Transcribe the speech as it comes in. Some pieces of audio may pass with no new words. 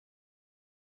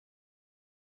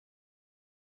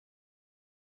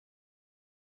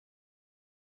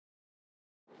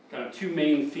kind of two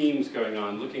main themes going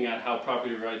on, looking at how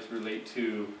property rights relate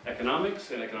to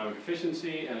economics and economic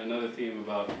efficiency, and another theme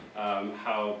about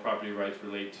how property rights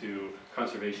relate to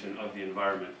conservation of the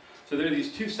environment. So there are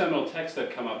these two seminal texts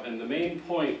that come up, and the main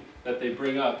point that they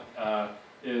bring up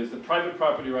is that private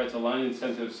property rights align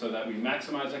incentives so that we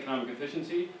maximize economic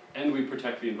efficiency and we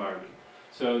protect the environment.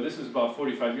 So this is about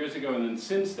 45 years ago, and then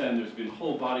since then there's been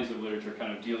whole bodies of literature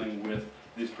kind of dealing with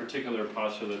these particular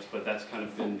postulates, but that's kind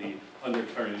of been the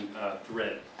undercurrent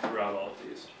thread throughout all of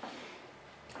these.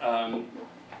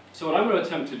 So what I'm going to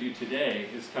attempt to do today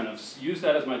is kind of use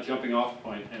that as my jumping off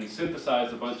point and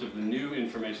synthesize a bunch of the new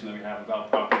information that we have about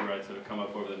property rights that have come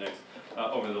up over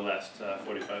the last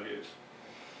 45 years.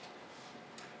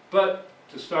 But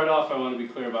to start off, I want to be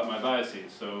clear about my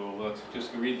biases. So let's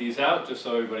just read these out just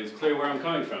so everybody's clear where I'm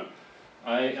coming from.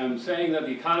 I am saying that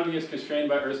the economy is constrained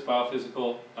by Earth's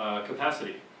biophysical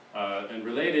capacity. And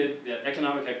related, that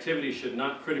economic activity should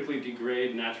not critically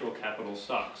degrade natural capital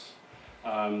stocks.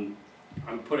 I'm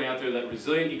putting out there that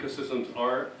resilient ecosystems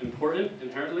are important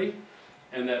inherently,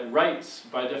 and that rights,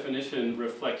 by definition,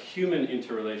 reflect human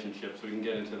interrelationships. We can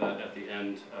get into that at the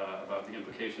end about the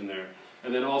implication there.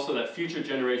 And then also that future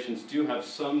generations do have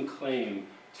some claim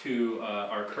to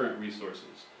our current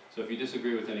resources. So if you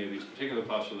disagree with any of these particular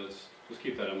postulates, just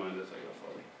keep that in mind as I go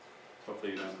forward.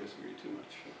 Hopefully you don't disagree too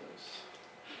much with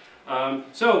those.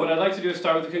 So what I'd like to do is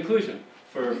start with the conclusion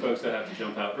for folks that have to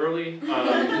jump out early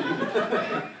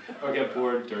or get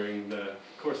bored during the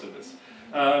course of this.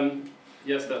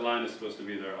 Yes, that line is supposed to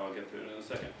be there. I'll get to it in a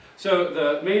second. So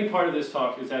the main part of this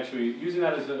talk is actually using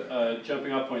that as a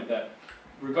jumping off point that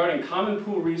regarding common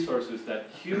pool resources, that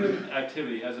human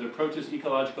activity as it approaches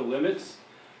ecological limits,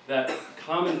 that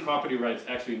common property rights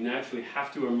actually naturally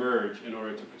have to emerge in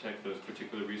order to protect those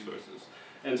particular resources.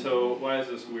 And so why is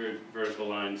this weird vertical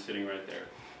line sitting right there?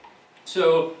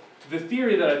 So the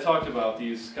theory that I talked about,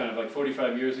 these kind of like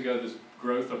 45 years ago, this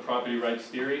growth of property rights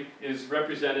theory, is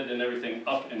represented in everything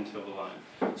up until the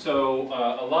line. So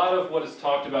a lot of what is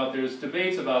talked about, there's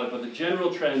debates about it, but the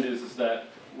general trend is that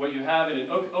what you have in an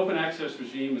open access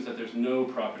regime is that there's no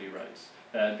property rights.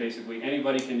 That basically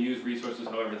anybody can use resources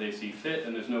however they see fit,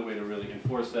 and there's no way to really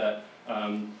enforce that.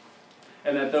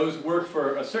 And that those work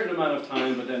for a certain amount of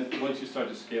time, but then once you start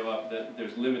to scale up, that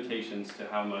there's limitations to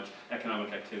how much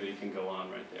economic activity can go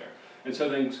on right there. And so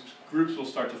then groups will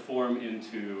start to form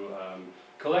into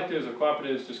collectives or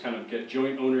cooperatives, just kind of get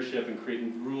joint ownership and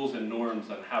creating rules and norms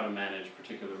on how to manage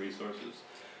particular resources.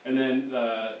 And then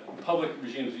the public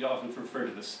regimes, we often refer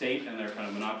to the state and their kind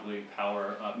of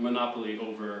monopoly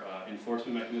over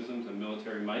enforcement mechanisms and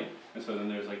military might. And so then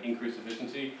there's like increased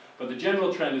efficiency. But the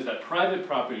general trend is that private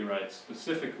property rights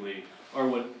specifically are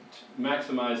what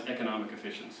maximize economic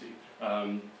efficiency.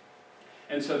 And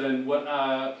so then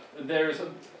what there's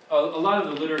a lot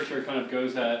of the literature kind of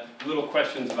goes at little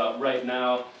questions about right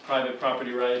now, private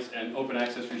property rights and open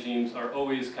access regimes are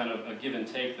always kind of a give and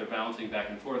take. They're balancing back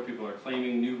and forth. People are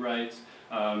claiming new rights.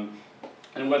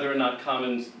 And whether or not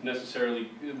commons necessarily,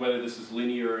 whether this is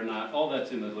linear or not, all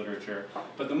that's in the literature.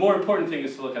 But the more important thing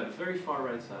is to look at the very far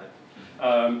right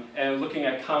side. And looking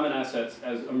at common assets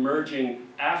as emerging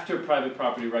after private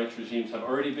property rights regimes have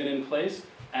already been in place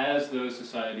as those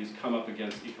societies come up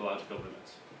against ecological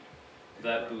limits.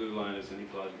 That blue line is an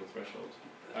ecological threshold.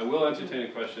 I will entertain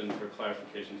a question for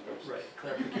clarification purposes. Right,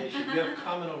 clarification. You have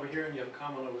common over here and you have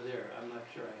common over there. I'm not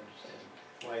sure I understand.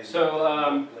 Why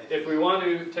so if we want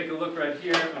to take a look right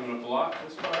here, I'm going to block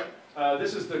this part.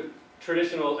 This is the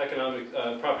traditional economic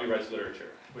property rights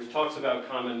literature, which talks about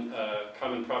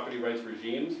common property rights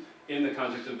regimes in the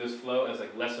context of this flow as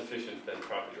like less efficient than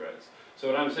property rights. So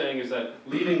what I'm saying is that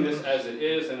leaving this as it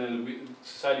is, and then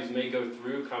societies may go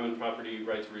through common property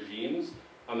rights regimes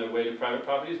on their way to private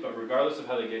properties, but regardless of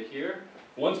how they get here,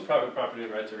 once private property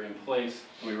rights are in place,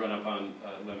 we run up on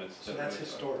limits. So that's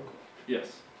historical.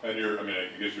 Yes. And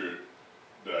I guess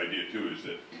the idea too is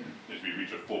that as we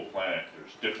reach a full planet,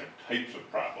 there's different types of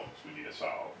problems we need to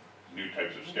solve, new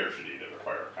types of scarcity that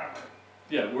require common.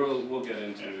 Yeah, we'll get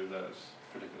into those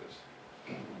particulars.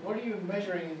 What are you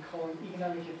measuring called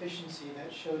economic efficiency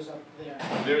that shows up there?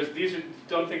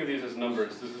 Don't think of these as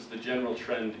numbers. This is the general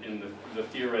trend in the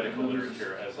theoretical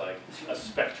literature as like a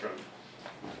spectrum.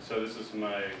 So this is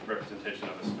my representation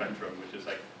of a spectrum, which is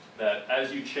like that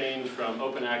as you change from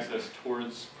open access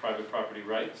towards private property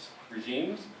rights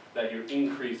regimes, that you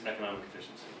increase economic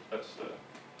efficiency. That's the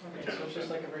Okay, so it's just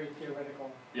like a very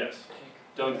theoretical Yes. take.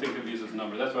 Don't think of these as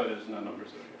numbers. That's why there's no numbers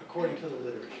over here. According to the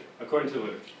literature. According to the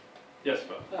literature. Yes,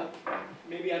 Bob.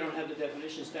 Maybe I don't have the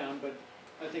definitions down, but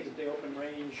I think that the open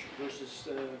range versus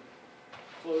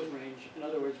closed range. In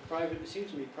other words, private. It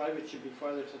seems to me private should be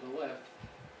farther to the left,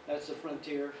 That's the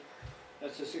frontier,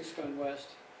 that's the 6 Gun West,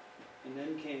 and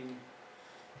then came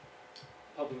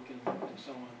public and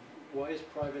so on. Why is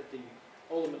private the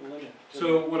ultimate limit?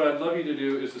 So what I'd love you to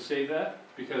do is to save that,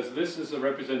 because this is a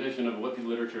representation of what the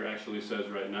literature actually says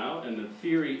right now, and the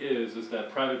theory is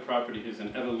that private property is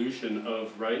an evolution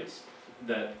of rights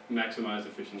that maximize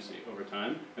efficiency over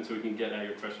time. And so we can get at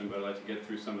your question, but I'd like to get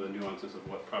through some of the nuances of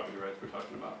what property rights we're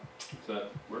talking about. Does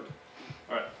that work?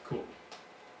 All right, cool.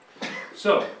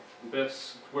 So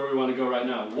that's where we want to go right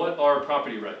now. What are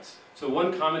property rights? So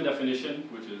one common definition,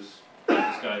 which is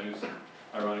this guy who's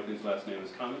ironically his last name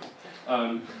is Commons,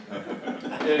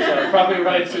 is property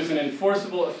rights is an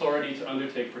enforceable authority to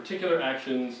undertake particular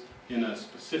actions in a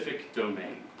specific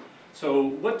domain. So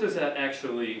what does that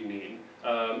actually mean?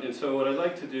 And so what I'd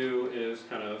like to do is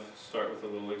kind of start with a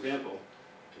little example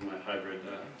in my hybrid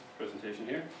presentation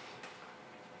here.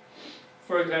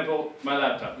 For example, my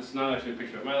laptop. This is not actually a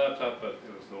picture of my laptop, but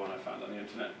it was the one I found on the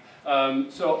internet.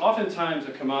 So oftentimes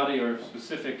a commodity or a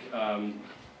specific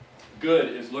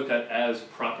good is looked at as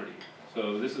property.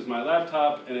 So this is my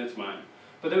laptop and it's mine.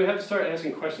 But then we have to start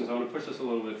asking questions. I want to push this a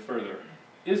little bit further.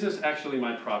 Is this actually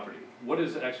my property? What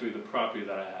is actually the property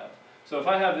that I have? So if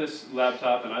I have this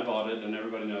laptop and I bought it and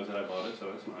everybody knows that I bought it,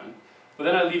 so it's mine. But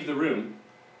then I leave the room,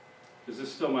 is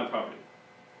this still my property?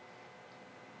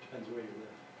 Depends where you live.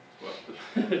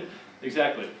 Well,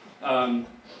 exactly.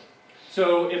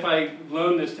 So if I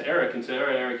loan this to Eric and say, all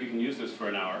right, Eric, you can use this for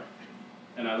an hour,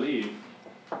 and I leave,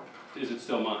 is it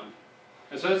still mine?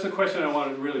 And so that's the question I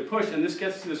want to really push, and this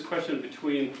gets to this question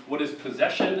between what is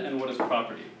possession and what is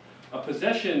property. A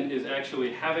possession is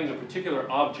actually having a particular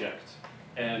object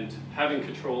and having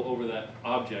control over that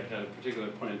object at a particular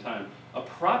point in time. A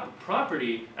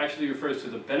property actually refers to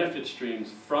the benefit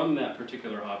streams from that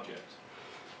particular object.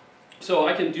 So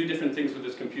I can do different things with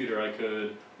this computer. I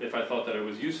could, if I thought that it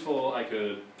was useful, I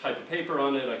could type a paper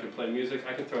on it, I could play music,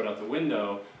 I could throw it out the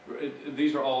window.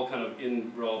 These are all kind of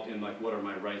involved in like what are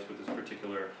my rights with this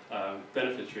particular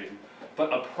benefit stream.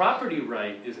 But a property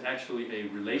right is actually a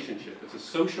relationship. It's a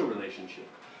social relationship.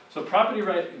 So property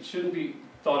right shouldn't be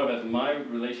thought of as my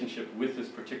relationship with this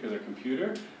particular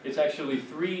computer. It's actually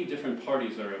 3 different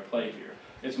parties that are at play here.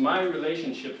 It's my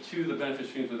relationship to the benefit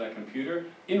streams of that computer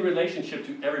in relationship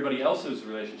to everybody else's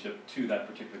relationship to that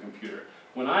particular computer.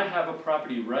 When I have a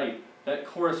property right, that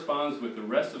corresponds with the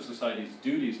rest of society's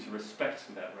duties to respect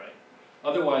that right.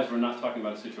 Otherwise, we're not talking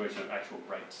about a situation of actual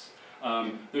rights.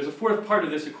 There's a 4th part of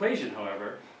this equation,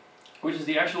 however, which is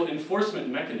the actual enforcement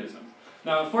mechanism.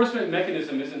 Now, enforcement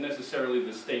mechanism isn't necessarily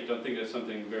the state, don't think it's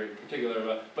something very particular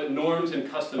about, but norms and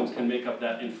customs can make up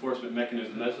that enforcement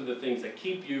mechanism. Those are the things that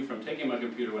keep you from taking my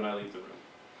computer when I leave the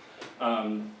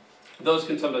room. Those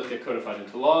can sometimes get codified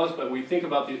into laws, but we think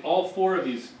about all 4 of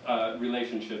these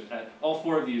relationships, all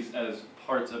 4 of these as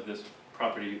parts of this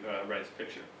property rights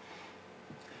picture.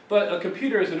 But a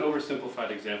computer is an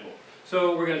oversimplified example.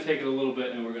 So we're going to take it a little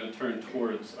bit and we're going to turn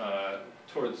towards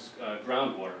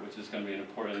groundwater, which is going to be an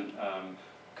important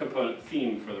component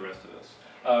theme for the rest of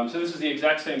this. So this is the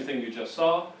exact same thing you just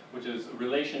saw, which is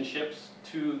relationships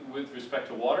with respect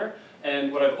to water.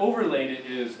 And what I've overlaid it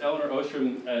is Eleanor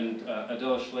Ostrom and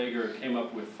Adela Schlager came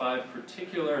up with 5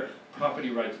 particular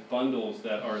property rights bundles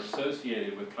that are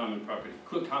associated with common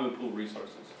pool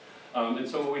resources. And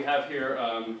so what we have here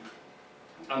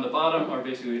on the bottom are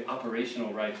basically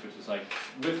operational rights, which is like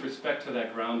with respect to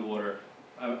that groundwater,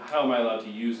 how am I allowed to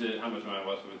use it, how much am I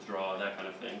allowed to withdraw, that kind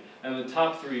of thing. And the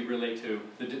top 3 relate to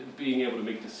being able to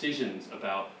make decisions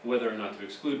about whether or not to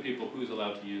exclude people, who's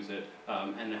allowed to use it,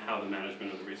 and how the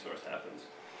management of the resource happens.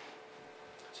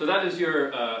 So that is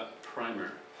your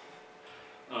primer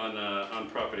on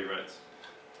property rights.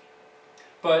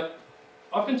 But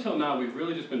up until now, we've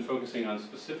really just been focusing on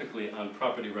specifically on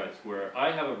property rights, where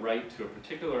I have a right to a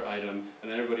particular item,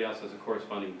 and then everybody else has a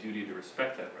corresponding duty to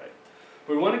respect that right.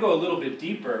 But we want to go a little bit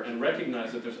deeper and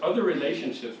recognize that there's other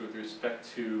relationships with respect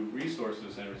to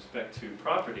resources and respect to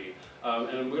property.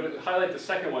 And I'm going to highlight the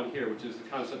second one here, which is the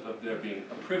concept of there being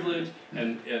a privilege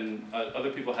and other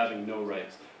people having no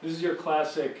rights. This is your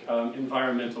classic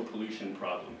environmental pollution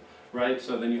problem, right?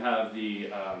 So then you have the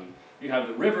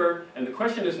river, and the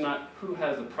question is not who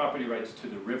has the property rights to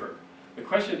the river. The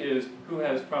question is who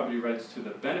has property rights to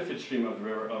the benefit stream of the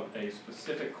river of a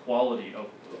specific quality, of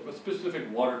a specific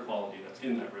water quality that's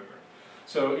in that river.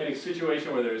 So in a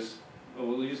situation where there's,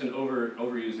 we'll use an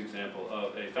overused example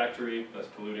of a factory that's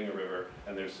polluting a river,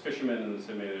 and there's fishermen, and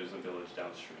maybe there's a village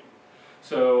downstream.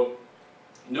 So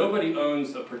nobody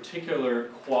owns a particular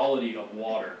quality of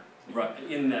water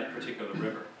in that particular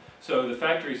river. So the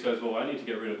factory says, well, I need to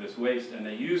get rid of this waste, and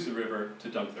they use the river to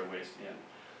dump their waste in.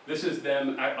 This is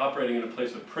them operating in a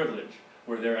place of privilege,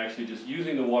 where they're actually just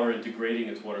using the water and degrading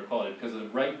its water quality, because the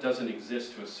right doesn't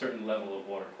exist to a certain level of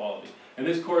water quality. And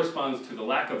this corresponds to the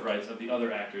lack of rights of the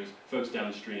other actors, folks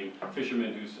downstream,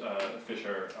 fishermen whose fish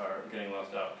are getting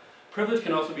lost out. Privilege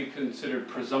can also be considered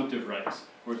presumptive rights,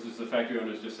 where it's just the factory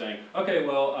owner is just saying, okay,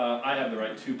 well, I have the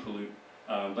right to pollute,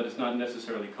 but it's not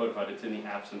necessarily codified, it's in the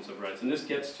absence of rights. And this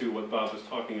gets to what Bob was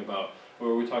talking about,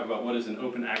 where we talk about what is an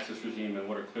open access regime and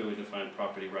what are clearly defined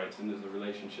property rights, and there's a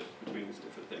relationship between these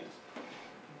different things.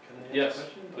 Can I ask Yes, a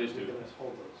question? please Or are we do. gonna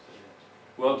hold those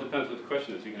to Well, it depends what the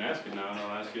question is. You can ask it now, and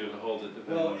I'll ask you to hold it the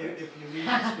depending Well, on if you read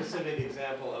the specific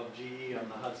example of GE on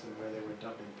the Hudson where they were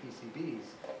dumping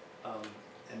PCBs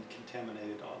and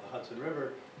contaminated all the Hudson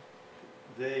River,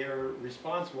 their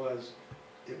response was,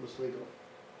 it was legal.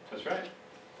 That's right.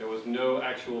 There was no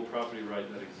actual property right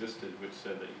that existed which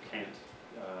said that you can't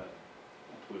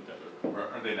pollute that river.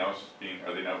 Are they now being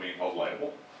held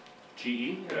liable?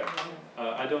 GE? Yeah.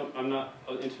 I'm not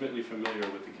intimately familiar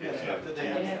with the Yeah, case. they have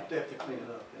to clean it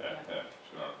up. Yeah, yeah,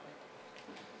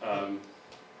 sure.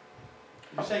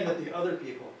 You're saying that the other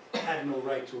people had no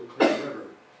right to a clean river,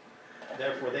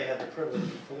 therefore they had the privilege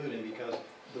of polluting because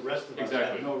the rest of us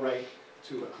Exactly. had no right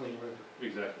to a clean river.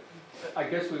 Exactly. I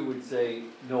guess we would say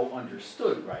no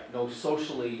understood right, no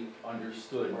socially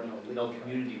understood, Or no no legal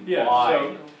community-wide. Yeah,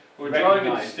 so we're drawing a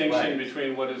recognized distinction right.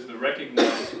 between what is the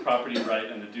recognized property right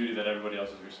and the duty that everybody else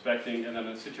is respecting, and then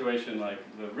a situation like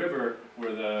the river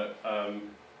where the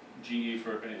GE,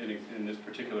 in this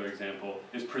particular example,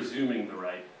 is presuming the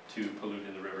right to pollute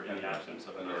in the river in the absence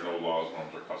of it. And there are no laws,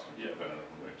 norms, or customs Yeah. prevented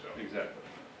from doing so. Exactly.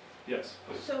 Yes,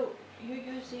 please. So you're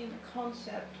using the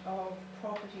concept of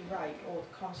property right or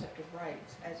the concept of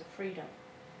rights as a freedom,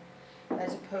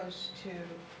 as opposed to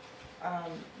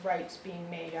rights being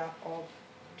made up of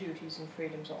duties and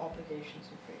freedoms or obligations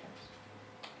and freedoms.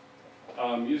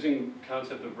 Using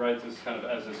concept of rights as kind of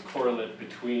as this correlate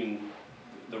between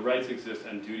the rights exist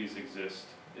and duties exist,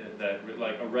 that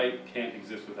like a right can't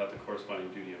exist without the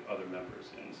corresponding duty of other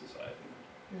members in society.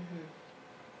 Mm-hmm.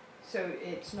 So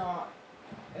it's not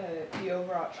the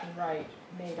overarching right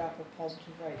made up of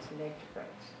positive rights and negative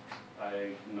rights.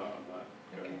 I'm not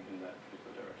going Okay. in that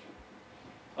particular direction.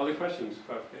 Other questions,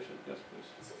 clarification? Yes, please.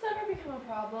 Does this ever become a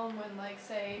problem when, like,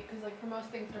 say, because, like, for most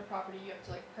things that are property, you have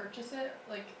to, like, purchase it?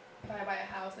 Like, if I buy a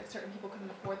house, like, certain people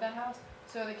couldn't afford that house.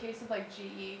 So in the case of, like,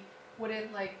 GE,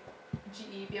 wouldn't, like,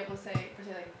 GE be able to say,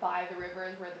 like, buy the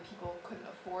rivers where the people couldn't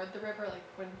afford the river? Like,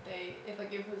 wouldn't they, if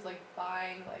it was, like,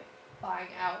 buying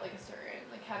out, like, a certain,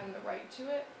 like, having the right to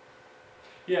it?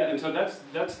 Yeah, and so that's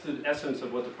the essence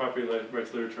of what the property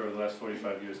rights literature over the last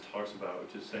 45 years talks about,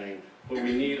 which is saying what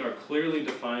we need are clearly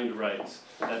defined rights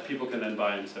that people can then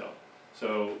buy and sell.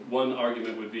 So one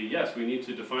argument would be, yes, we need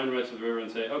to define rights of the river and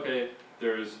say, okay,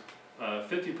 there's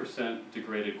 50%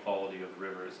 degraded quality of the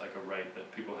river is like a right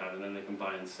that people have, and then they can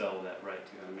buy and sell that right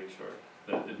to kind of make sure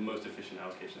that the most efficient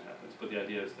allocation happens. But the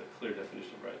idea is that clear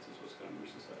definition of rights is what's going to move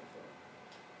society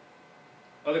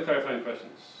forward. Other clarifying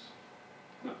questions?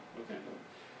 No? Okay.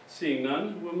 Seeing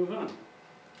none, we'll move on.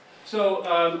 So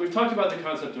we've talked about the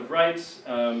concept of rights,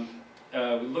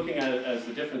 looking at it as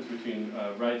the difference between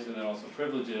rights and then also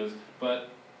privileges, but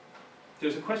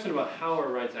there's a question about how are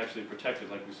rights actually protected,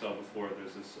 like we saw before.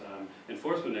 There's this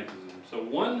enforcement mechanism. So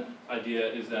one idea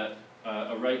is that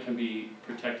a right can be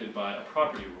protected by a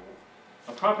property rule.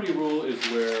 A property rule is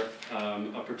where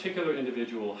a particular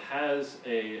individual has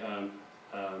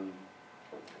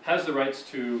the rights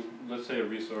to, let's say, a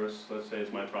resource, let's say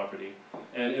it's my property,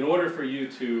 and in order for you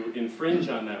to infringe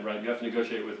on that right, you have to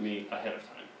negotiate with me ahead of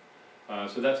time.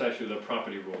 So that's actually the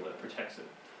property rule that protects it.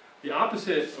 The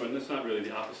opposite, or that's not really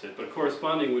the opposite, but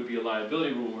corresponding would be a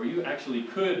liability rule where you actually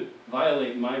could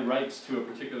violate my rights to a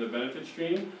particular benefit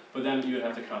stream, but then you would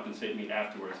have to compensate me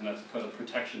afterwards, and that's called a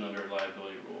protection under a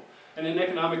liability rule. And in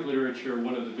economic literature,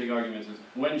 one of the big arguments is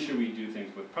when should we do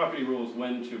things with property rules,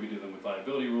 when should we do them with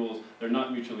liability rules? They're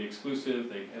not mutually exclusive,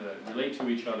 they relate to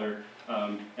each other,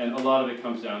 and a lot of it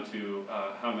comes down to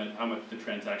how much the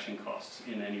transaction costs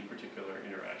in any particular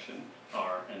interaction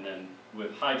are, and then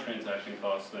with high transaction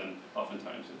costs, then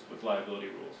oftentimes it's with liability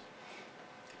rules.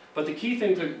 But the key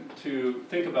thing to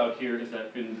think about here is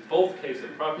that in both cases,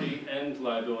 property and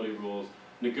liability rules,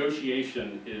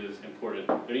 negotiation is important.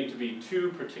 There need to be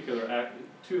two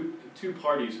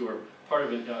parties who are part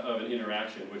of an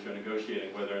interaction which are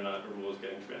negotiating whether or not a rule is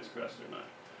getting transgressed or not.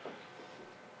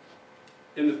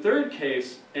 In the third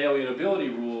case,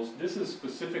 alienability rules, this is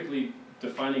specifically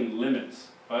defining limits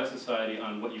by society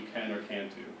on what you can or can't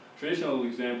do. Traditional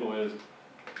example is,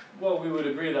 well, we would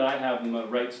agree that I have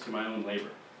rights to my own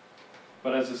labor.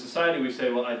 But as a society, we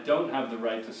say, well, I don't have the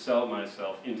right to sell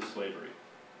myself into slavery.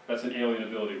 That's an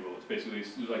alienability rule. It's basically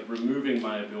like removing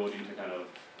my ability to kind of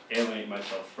alienate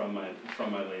myself from my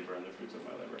labor and the fruits of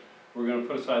my labor. We're going to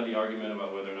put aside the argument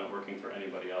about whether or not working for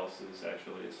anybody else is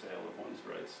actually a sale of one's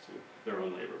rights to their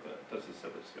own labor, but that's a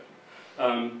separate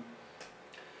discussion.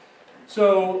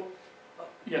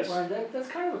 Yes? Brian, that's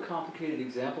kind of a complicated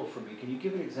example for me. Can you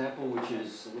give an example which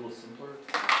is a little simpler?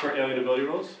 For alienability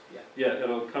rules? Yeah. Yeah,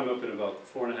 it'll come up in about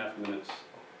 4.5 minutes.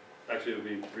 Actually, it'll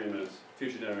be 3 minutes.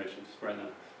 Future generations, right now.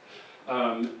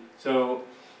 So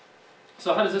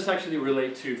how does this actually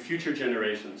relate to future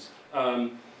generations?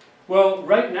 Well,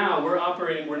 right now we're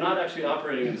not actually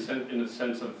operating in the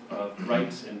sense of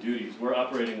rights and duties. We're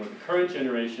operating where the current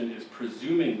generation is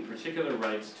presuming particular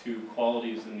rights to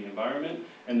qualities in the environment,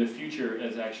 and the future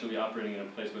is actually operating in a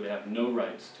place where they have no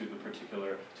rights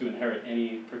to inherit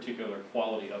any particular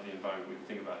quality of the environment. We can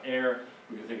think about air,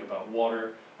 we can think about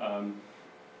water, and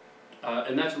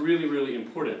that's really, really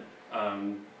important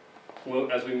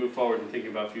as we move forward in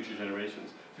thinking about future generations.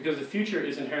 Because the future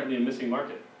is inherently a missing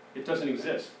market. It doesn't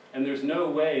exist. And there's no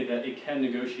way that it can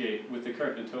negotiate with the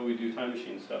current until we do time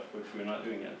machine stuff, which we're not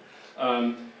doing yet.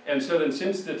 And so then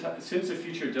since the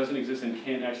future doesn't exist and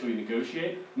can't actually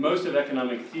negotiate, most of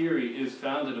economic theory is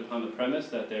founded upon the premise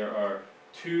that there are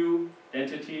two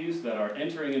entities that are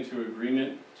entering into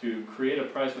agreement to create a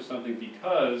price for something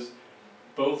because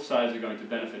both sides are going to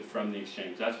benefit from the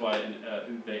exchange. That's why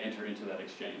they enter into that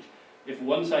exchange. If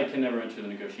one side can never enter the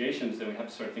negotiations, then we have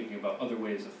to start thinking about other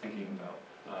ways of thinking about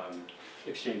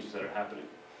exchanges that are happening.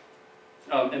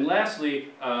 And lastly,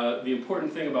 the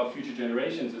important thing about future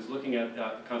generations is looking at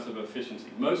the concept of efficiency.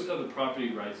 Most of the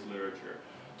property rights literature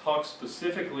talks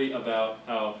specifically about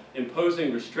how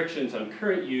imposing restrictions on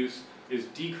current use is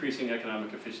decreasing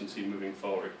economic efficiency moving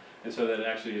forward. And so that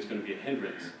actually is going to be a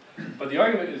hindrance. But the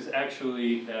argument is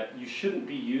actually that you shouldn't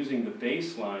be using the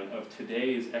baseline of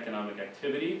today's economic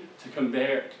activity to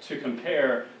compare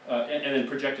and then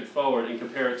project it forward and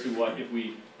compare it to what if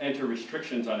we enter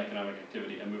restrictions on economic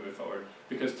activity and move it forward.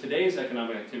 Because today's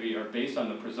economic activity are based on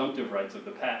the presumptive rights of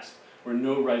the past, where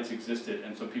no rights existed,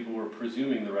 and so people were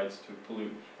presuming the rights to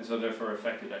pollute, and so therefore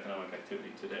affected economic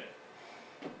activity today.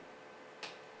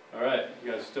 All right,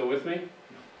 you guys still with me?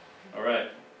 All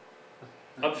right.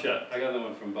 Upshot. I got that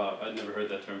one from Bob. I'd never heard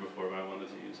that term before, but I wanted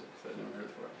to use it because I'd never heard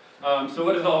it before. So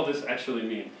what does all this actually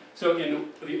mean? So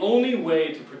the only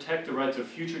way to protect the rights of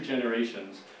future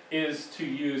generations is to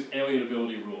use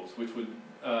alienability rules, which would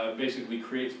basically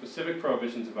create specific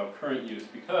prohibitions about current use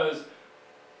because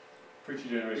future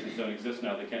generations don't exist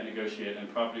now, they can't negotiate,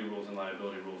 and property rules and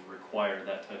liability rules require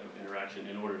that type of interaction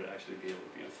in order to actually be able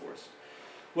to be enforced.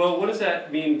 Well, what does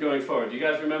that mean going forward? Do you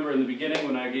guys remember in the beginning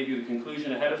when I gave you the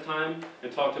conclusion ahead of time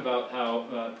and talked about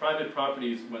how private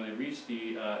properties, when they reach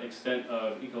the extent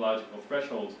of ecological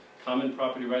thresholds, common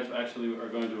property rights actually are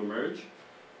going to emerge?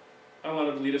 I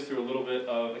want to lead us through a little bit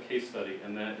of a case study,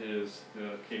 and that is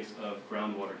the case of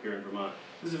groundwater here in Vermont.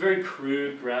 This is a very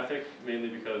crude graphic, mainly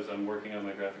because I'm working on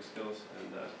my graphic skills,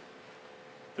 and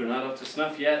they're not up to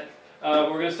snuff yet. We're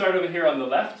going to start over here on the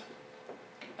left.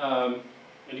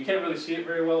 And you can't really see it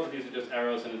very well, but these are just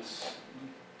arrows, and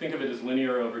think of it as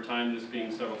linear over time, this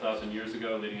being several thousand years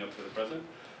ago leading up to the present.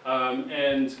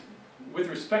 And with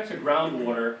respect to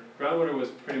groundwater, groundwater was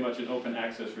pretty much an open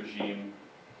access regime.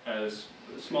 As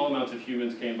small amounts of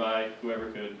humans came by,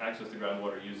 whoever could access the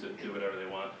groundwater, use it, do whatever they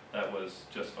want, that was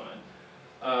just fine.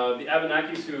 The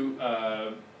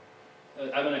Abenakis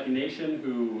Abenaki Nation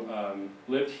who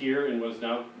lived here in what is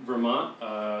now Vermont,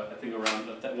 I think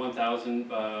around 1000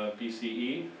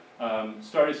 BCE,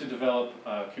 started to develop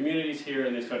communities here,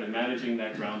 and they started managing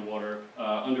that groundwater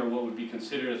under what would be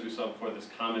considered, as we saw before, this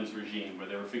commons regime, where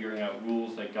they were figuring out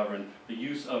rules that govern the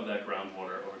use of that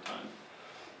groundwater over time.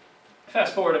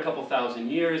 Fast forward a couple thousand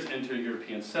years, enter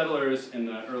European settlers in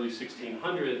the early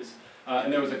 1600s,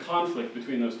 and there was a conflict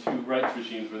between those two rights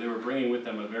regimes where they were bringing with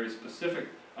them a very specific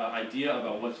idea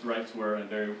about what rights were and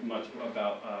very much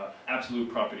about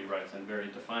absolute property rights and very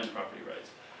defined property rights.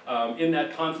 In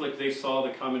that conflict, they saw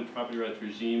the common property rights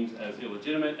regimes as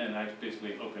illegitimate and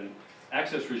basically an open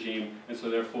access regime, and so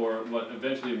therefore what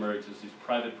eventually emerged is this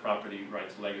private property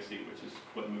rights legacy, which is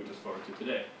what moved us forward to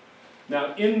today.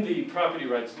 Now, in the property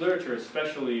rights literature,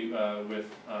 especially with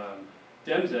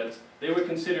Demsets, they would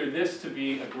consider this to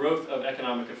be a growth of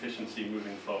economic efficiency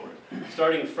moving forward.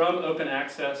 Starting from open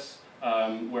access,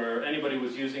 where anybody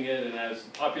was using it, and as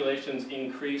populations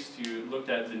increased, you looked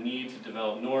at the need to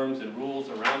develop norms and rules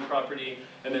around property,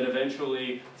 and then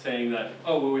eventually saying that,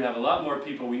 oh, well, we have a lot more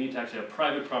people, we need to actually have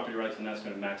private property rights, and that's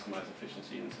going to maximize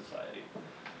efficiency in society.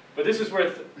 But this is where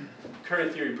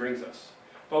current theory brings us.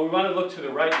 But we want to look to the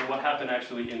right at what happened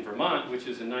actually in Vermont, which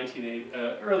is in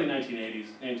early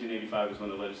 1980s. 1985 is when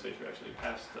the legislature actually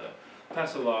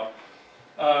passed the law.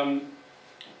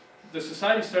 The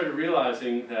society started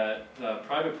realizing that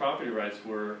private property rights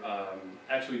were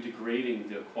actually degrading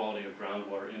the quality of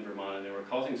groundwater in Vermont, and they were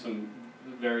causing some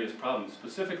various problems,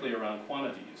 specifically around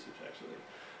quantity usage, actually.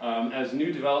 As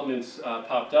new developments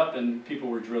popped up and people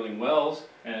were drilling wells,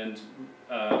 and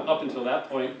up until that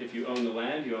point, if you own the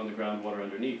land, you own the groundwater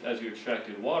underneath. As you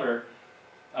extracted water,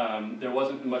 there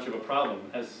wasn't much of a problem.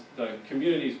 As the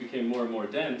communities became more and more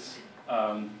dense,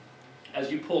 as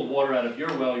you pulled water out of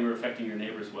your well, you were affecting your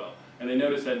neighbor's well. And they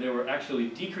noticed that they were actually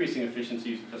decreasing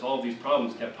efficiencies because all of these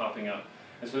problems kept popping up.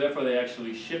 And so therefore they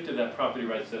actually shifted that property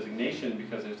rights designation,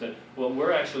 because they said, well,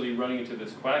 we're actually running into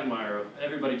this quagmire of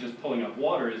everybody just pulling up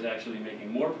water is actually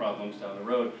making more problems down the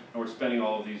road, and we're spending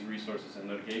all of these resources in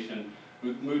litigation.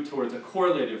 We moved towards a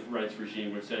correlative rights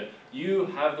regime, which said, you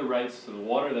have the rights to the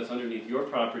water that's underneath your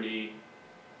property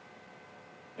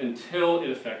until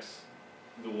it affects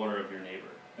the water of your neighbor.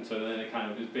 And so then it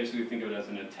kind of is basically, think of it as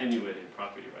an attenuated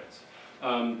property rights.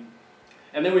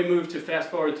 And then we moved to fast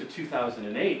forward to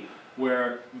 2008,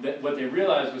 where what they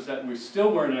realized was that we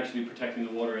still weren't actually protecting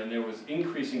the water, and there was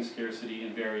increasing scarcity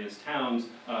in various towns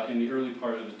in the early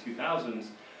part of the 2000s.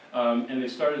 And they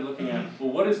started looking at, well,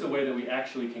 what is the way that we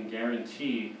actually can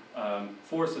guarantee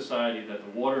for society that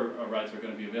the water rights are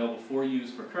going to be available for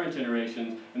use for current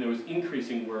generations, and there was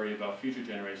increasing worry about future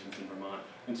generations in Vermont.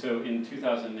 And so in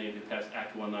 2008, they passed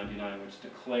Act 199, which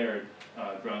declared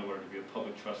groundwater to be a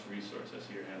public trust resource. I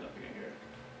see your hand up again here.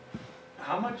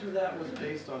 How much of that was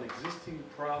based on existing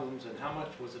problems, and how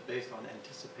much was it based on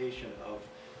anticipation of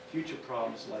future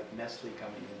problems like Nestle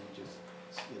coming in and just,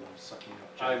 you know, sucking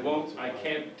up? I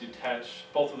can't detach,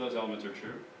 both of those elements are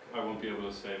true. I won't be able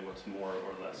to say what's more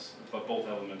or less, but both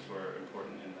elements were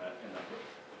important in that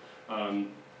growth.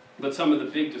 But some of the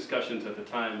big discussions at the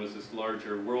time was this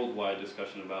larger worldwide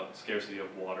discussion about scarcity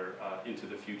of water into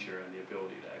the future, and the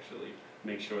ability to actually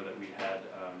make sure that we had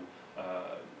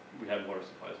water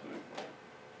supplies moving forward.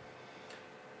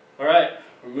 All right,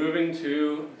 we're moving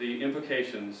to the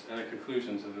implications and the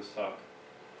conclusions of this talk.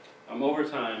 I'm over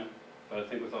time, but I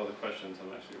think with all the questions,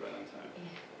 I'm actually right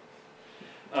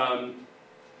on time.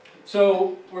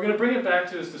 So we're going to bring it back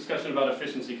to this discussion about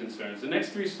efficiency concerns. The next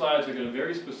 3 slides are going to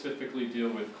very specifically deal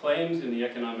with claims in the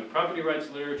economic property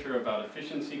rights literature about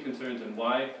efficiency concerns and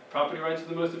why property rights are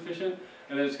the most efficient.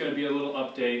 And then it's going to be a little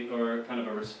update or kind of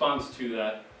a response to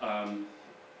that,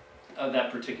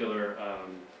 that particular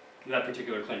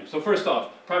claim. So first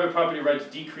off, private property rights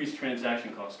decrease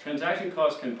transaction costs. Transaction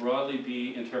costs can broadly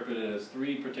be interpreted as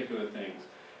 3 particular things.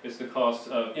 It's the cost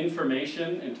of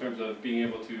information in terms of being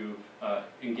able to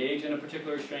engage in a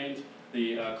particular exchange,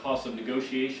 the cost of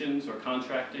negotiations or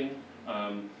contracting,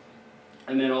 and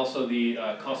then also the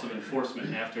cost of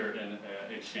enforcement after an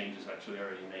exchange is actually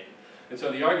already made. And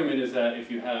so the argument is that if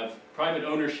you have private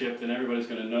ownership, then everybody's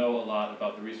going to know a lot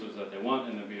about the resources that they want,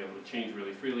 and they'll be able to change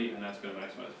really freely, and that's going to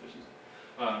maximize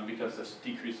efficiency because that's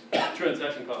decreased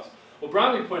transaction costs. Well,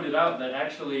 broadly pointed out that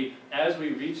actually, as we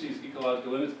reach these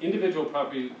ecological limits, individual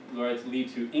property rights lead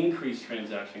to increased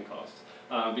transaction costs.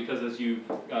 Because as you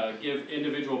give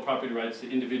individual property rights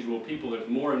to individual people, there's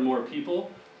more and more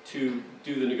people to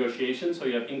do the negotiation, so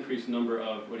you have increased number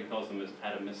of what he calls them as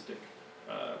atomistic,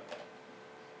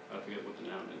 I forget what the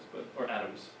noun is, but, or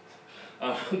atoms,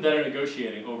 that are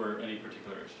negotiating over any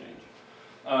particular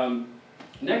exchange.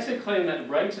 Next, they claim that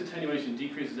rights attenuation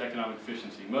decreases economic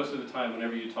efficiency. Most of the time,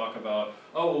 whenever you talk about,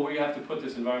 oh, well, we have to put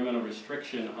this environmental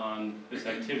restriction on this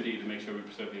activity to make sure we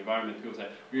preserve the environment, people say,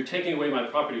 well, you're taking away my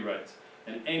property rights.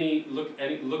 And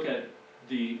look at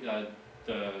the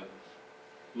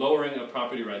lowering of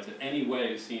property rights in any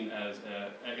way is seen as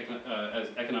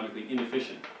economically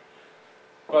inefficient.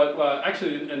 But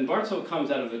actually, and Bartzel comes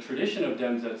out of the tradition of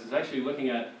Dems that is actually looking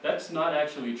at, that's not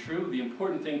actually true. The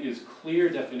important thing is clear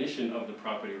definition of the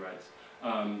property rights.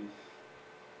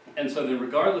 And so then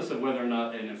regardless of whether or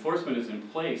not an enforcement is in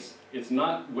place, it's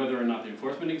not whether or not the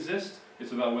enforcement exists,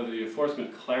 it's about whether the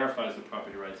enforcement clarifies the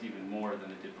property rights even more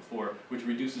than it did before, which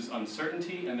reduces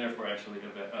uncertainty and therefore actually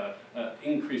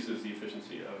increases the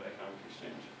efficiency of economic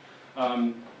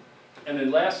exchange. And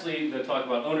then lastly, they talk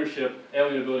about ownership.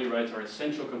 Alienability rights are an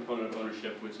essential component of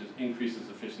ownership, which increases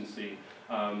efficiency.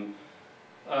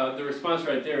 The response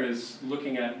right there is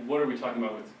looking at what are we talking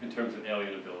about in terms of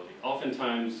alienability.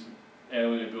 Oftentimes,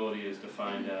 alienability is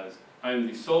defined as I'm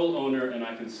the sole owner and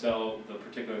I can sell the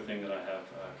particular thing that I have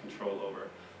control over.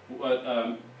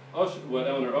 What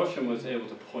Eleanor Osham was able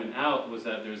to point out was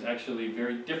that there's actually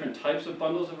very different types of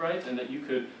bundles of rights, and that you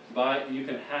can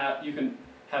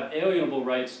have alienable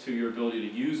rights to your ability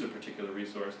to use a particular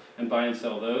resource and buy and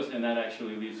sell those, and that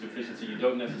actually leads to efficiency. You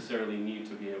don't necessarily need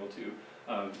to be able to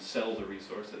sell the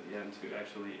resource at the end to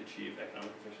actually achieve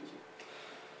economic efficiency.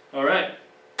 All right,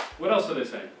 what else are they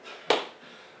saying?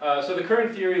 So the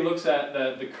current theory looks at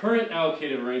that the current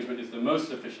allocated arrangement is the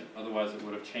most efficient, otherwise it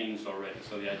would have changed already.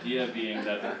 So the idea being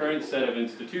that the current set of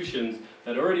institutions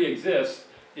that already exist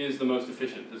is the most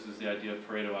efficient. This is the idea of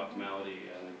Pareto optimality,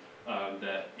 and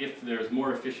that if there's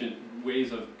more efficient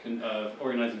ways of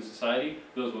organizing society,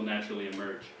 those will naturally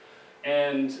emerge.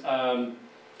 And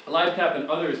LiveCap and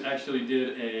others actually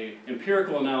did an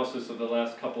empirical analysis of the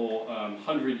last couple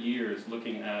 100 years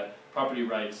looking at property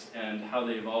rights and how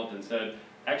they evolved, and said,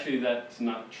 actually that's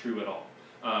not true at all.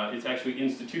 It's actually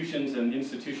institutions and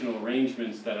institutional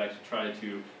arrangements that actually try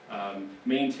to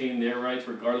maintain their rights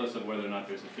regardless of whether or not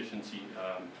there's efficiency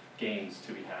gains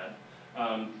to be had.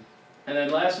 And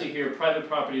then lastly here, private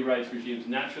property rights regimes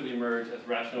naturally emerge as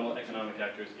rational economic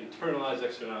actors, internalize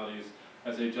externalities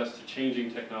as they adjust to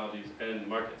changing technologies and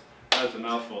markets. That's a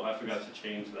mouthful. I forgot to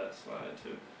change that slide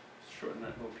to shorten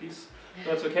that little piece.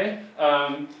 That's okay.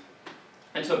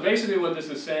 And so basically what this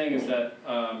is saying is that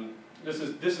this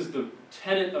is the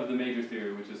tenet of the major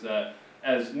theory, which is that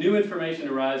as new information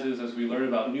arises, as we learn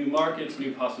about new markets,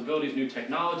 new possibilities, new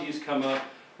technologies come up,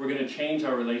 we're going to change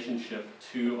our relationship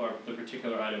to the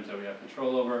particular items that we have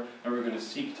control over, and we're going to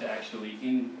seek to actually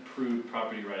improve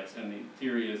property rights. And the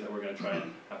theory is that we're going to try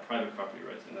and have private property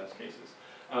rights in those cases.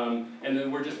 And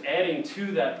then we're just adding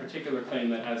to that particular claim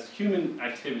that as human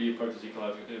activity approaches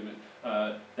ecological development,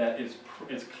 that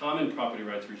it's common property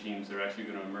rights regimes that are actually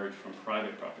going to emerge from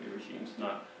private property regimes,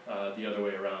 not the other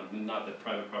way around. Not that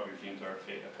private property regimes are a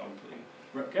fait accompli.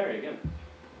 Gary, again.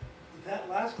 That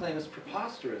last claim is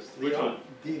preposterous. Which one?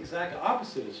 The exact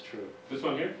opposite is true. This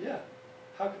one here? Yeah.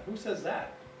 Who says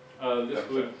that? This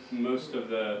would most of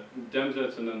the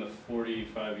Demsets and then the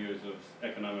 45 years of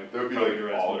economic There would be property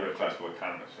like rights all the literature. classical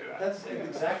economists say that. That's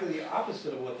exactly the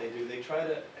opposite of what they do. They try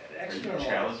to externalize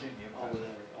challenging all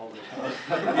the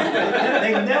time.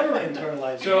 They never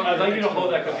internalize. So I'd like you to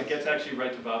hold that because it gets actually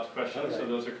right to Bob's question. Okay. So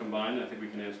those are combined. I think we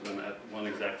can answer them at one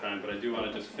exact time. But I do want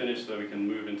to just finish so that we can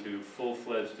move into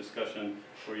full-fledged discussion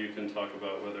where you can talk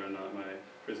about whether or not my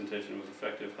presentation was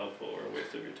effective, helpful, or a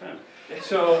waste of your time.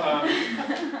 So,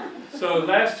 so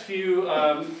last few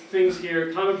things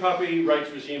here. Common property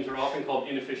rights regimes are often called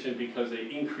inefficient because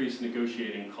they increase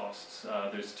negotiating costs.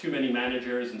 There's too many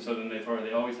managers, and so then they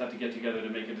always have to get together to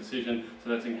make a decision,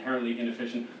 so that's inherently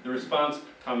inefficient. The response,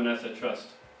 common asset trust.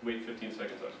 Wait 15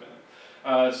 seconds, I'll explain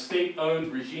that.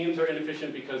 State-owned regimes are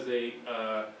inefficient because they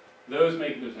those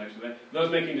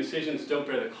making decisions don't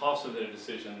bear the cost of their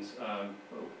decisions. Oh,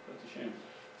 that's a shame.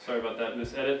 Sorry about that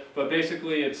misedit. But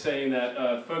basically it's saying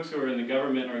that folks who are in the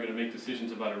government are going to make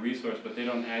decisions about a resource, but they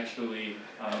don't actually,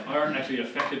 aren't actually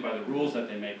affected by the rules that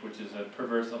they make, which is a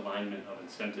perverse alignment of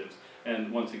incentives.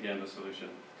 And once again, the solution,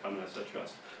 common asset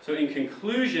trust. So in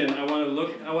conclusion, I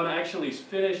want to actually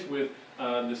finish with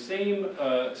the same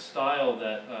style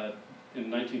that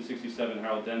in 1967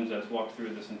 Harold Demsetz walked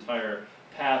through this entire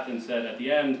path and said at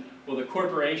the end, well, the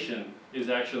corporation is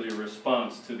actually a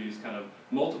response to these kind of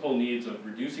multiple needs of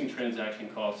reducing transaction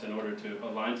costs in order to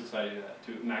align society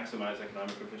to maximize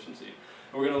economic efficiency.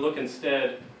 And we're going to look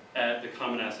instead at the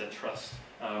common asset trust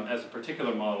as a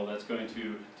particular model that's going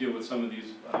to deal with some of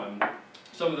these,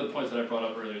 some of the points that I brought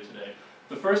up earlier today.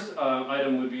 The first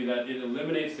item would be that it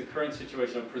eliminates the current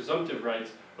situation of presumptive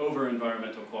rights over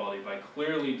environmental quality by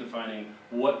clearly defining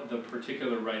what the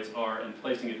particular rights are and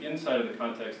placing it inside of the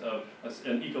context of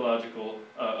an ecological,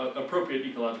 appropriate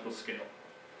ecological scale.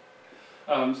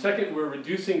 Second, we're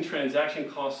reducing transaction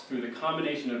costs through the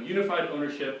combination of unified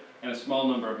ownership and a small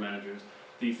number of managers.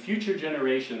 The future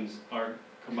generations are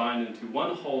combined into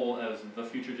one whole as the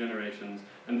future generations,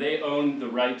 and they own the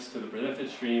rights to the benefit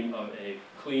stream of a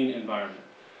clean environment.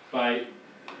 By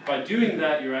doing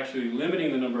that, you're actually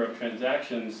limiting the number of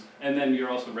transactions, and then you're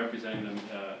also representing them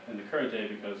in the current day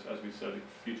because, as we said, the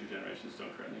future generations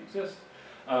don't currently exist.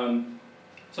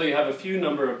 So you have a few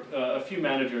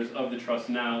managers of the trust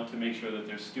now to make sure that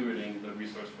they're stewarding the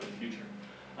resource for the future.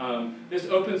 This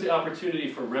opens the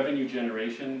opportunity for revenue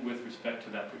generation with respect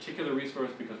to that particular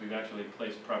resource because we've actually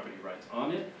placed property rights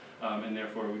on it, and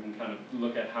therefore we can kind of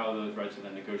look at how those rights are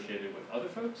then negotiated with other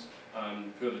folks,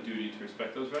 feel the duty to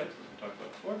respect those rights, as we talked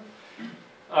about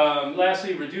before.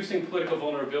 Lastly, reducing political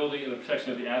vulnerability and the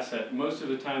protection of the asset. Most of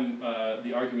the time,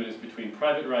 the argument is between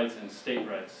private rights and state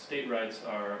rights. State rights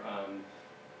are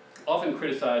often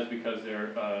criticized because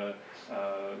they're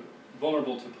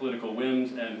vulnerable to political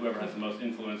whims and whoever has the most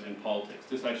influence in politics.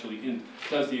 This actually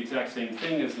does the exact same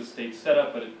thing as the state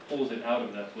setup, but it pulls it out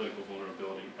of that political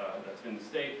vulnerability that's in the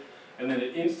state. And then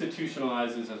it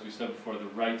institutionalizes, as we said before, the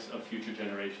rights of future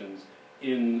generations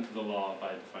in the law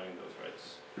by defining those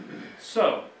rights.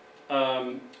 So,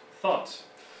 thoughts?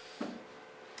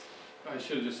 I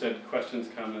should have just said questions,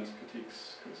 comments,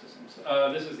 critiques, criticisms.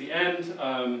 This is the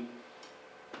end.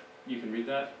 You can read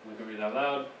that, we can read it out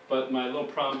loud. But my little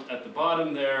prompt at the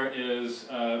bottom there is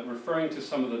referring to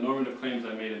some of the normative claims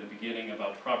I made in the beginning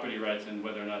about property rights and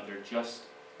whether or not they're just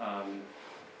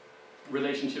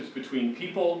relationships between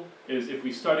people, is if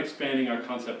we start expanding our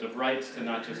concept of rights to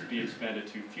not just be expanded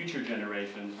to future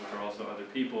generations, which are also other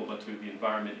people, but to the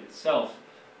environment itself,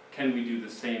 can we do the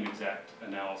same exact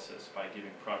analysis by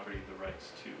giving property the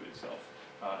rights to itself,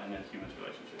 and then humans'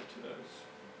 relationship to those?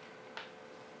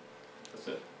 That's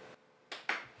it.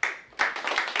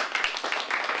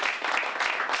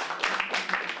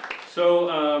 So,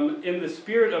 in the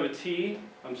spirit of a tea,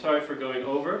 I'm sorry for going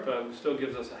over, but it still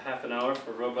gives us a half an hour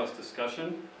for robust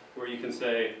discussion, where you can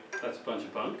say, that's a bunch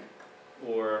of bunk,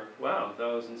 or, wow, that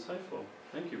was insightful.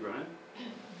 Thank you, Brian.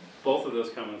 Both of those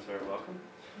comments are welcome.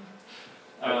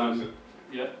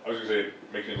 Yeah. I was going to say,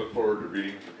 it makes me look forward to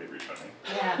reading your paper you're funding.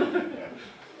 Yeah.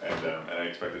 And I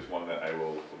expect it's one that I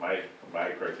will, my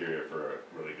criteria for a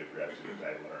really good grad student is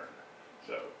I learn.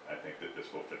 So I think that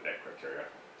this will fit that criteria.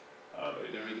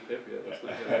 You didn't read the paper yet, let's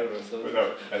not get ahead of ourselves. But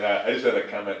no, and I just had a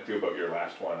comment too about your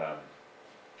last one.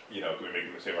 You know, we're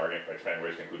making the same argument by expanding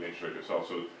ways to include nature right itself.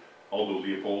 So Aldo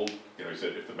Leopold, you know, he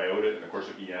said, if the biota in the course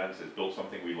of eons has built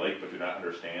something we like but do not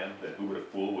understand, then who would have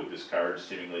fooled would discard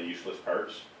seemingly useless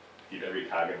parts? Keep every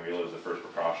cog and wheel as the first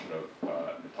precaution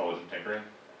of intelligent tinkering.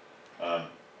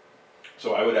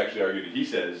 So I would actually argue that he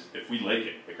says, if we like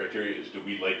it, the criteria is, do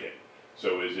we like it?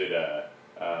 So is it,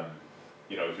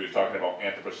 you know, if he was talking about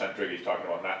anthropocentric, he's talking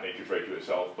about not nature's right to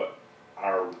itself, but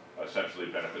our essentially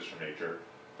benefits from nature.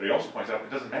 But he also points out it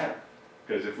doesn't matter,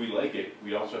 because if we like it,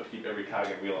 we also have to keep every cog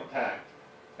and wheel intact.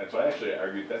 And so I actually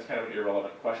argued that's kind of an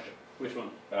irrelevant question. Which one?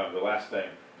 The last thing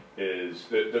is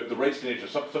the rights to nature.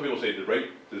 Some people say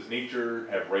does nature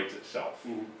have rights itself?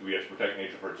 Mm-hmm. Do we have to protect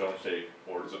nature for its own sake,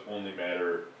 or does it only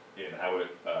matter in how it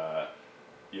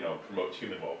you know, promotes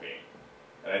human well-being?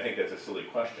 And I think that's a silly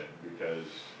question, because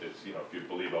it's, you know, if you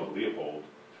believe Aldo Leopold,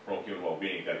 to promote human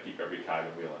well-being, you've got to keep every cog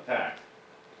and wheel intact,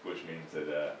 which means that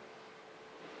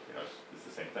you know, it's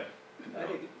the same thing.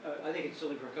 I think it's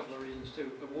silly for a couple of reasons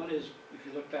too. But one is, if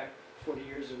you look back 40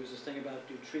 years, there was this thing about,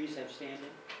 do trees have standing?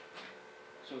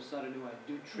 So it's not a new idea.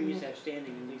 Do trees have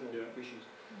standing in legal issues?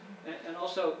 And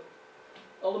also,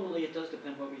 ultimately, it does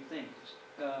depend what we think.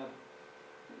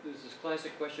 There's this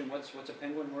classic question, what's a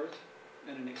penguin worth?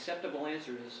 And an acceptable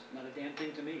answer is, not a damn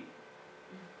thing to me.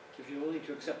 If you're willing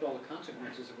to accept all the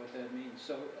consequences of what that means.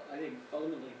 So I think,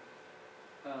 ultimately,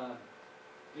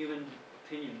 human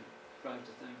opinion drives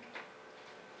the thing.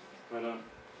 Right on.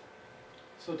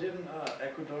 So didn't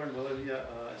Ecuador and Bolivia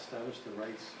establish the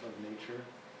rights of nature,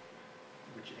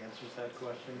 which answers that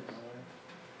question in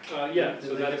a way? Yeah, Did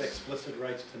so they give that's explicit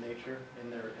rights to nature in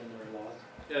their laws?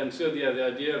 and so yeah, the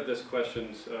idea of this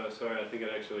question, sorry, I think it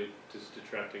actually just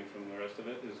detracting from the rest of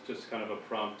it, is just kind of a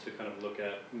prompt to kind of look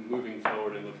at moving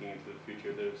forward and looking into the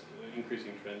future. There's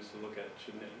increasing trends to look at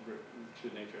should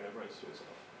nature have rights to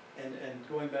itself. And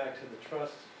going back to the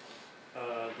trust,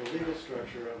 the legal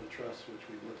structure of the trust, which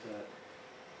we looked at,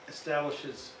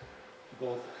 establishes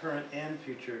both current and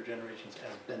future generations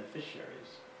as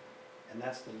beneficiaries. And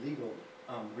that's the legal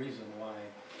reason why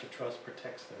the trust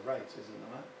protects their rights, is it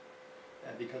not?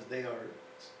 Because they are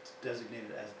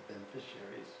designated as the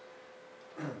beneficiaries.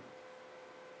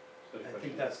 I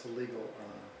think that's the legal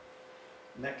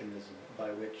mechanism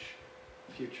by which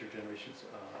future generations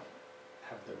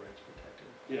have their rights protected.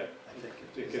 Yeah, I think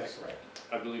it is gets, that correct?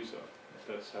 I believe so.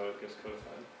 That's how it gets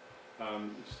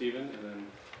codified. Stephen, and then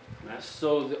Matt.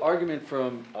 So the argument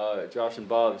from Josh and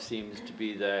Bob seems to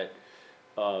be that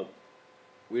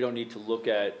we don't need to look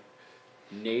at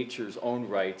nature's own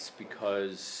rights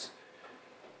because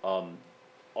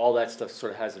all that stuff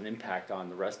sort of has an impact on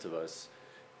the rest of us,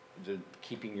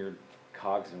 keeping your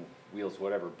cogs and wheels,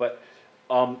 whatever. But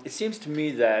it seems to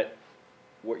me that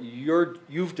what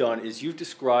you've done is you've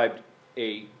described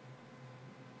a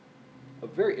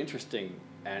very interesting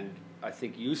and I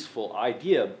think useful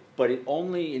idea, but it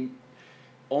only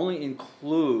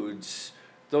includes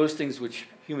those things which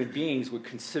human beings would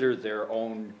consider their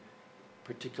own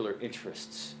particular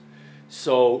interests.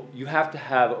 So you have to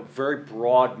have a very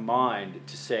broad mind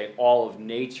to say all of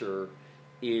nature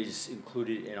is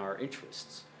included in our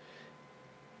interests.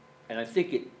 And I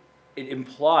think it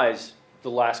implies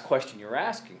the last question you're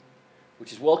asking,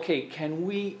 which is, well, okay, can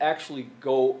we actually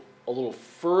go a little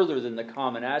further than the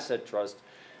common asset trust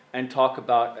and talk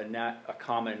about a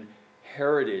common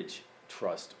heritage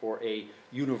trust or a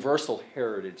universal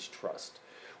heritage trust,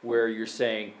 where you're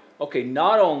saying, okay,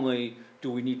 not only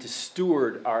do we need to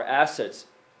steward our assets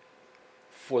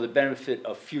for the benefit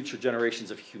of future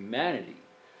generations of humanity,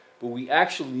 but we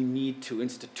actually need to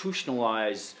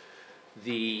institutionalize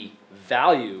the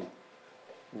value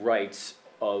rights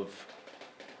of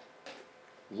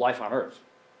life on Earth,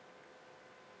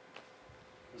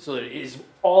 so that it is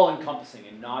all-encompassing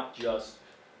and not just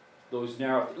those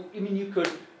narrow. I mean, you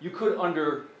could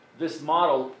under this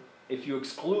model, if you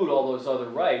exclude all those other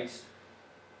rights,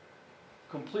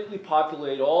 completely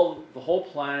populate the whole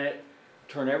planet,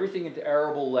 turn everything into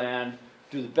arable land,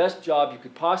 do the best job you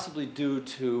could possibly do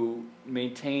to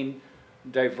maintain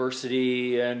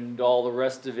diversity and all the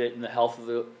rest of it and the health of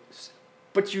the.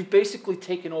 But you've basically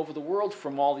taken over the world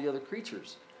from all the other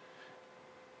creatures.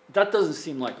 That doesn't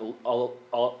seem like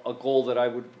a goal that I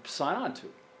would sign on to.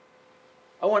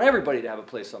 I want everybody to have a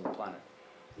place on the planet,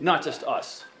 not just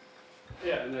us.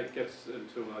 Yeah, and that gets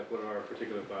into like what are our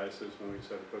particular biases when we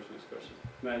start approaching this question.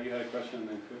 Matt, you had a question, and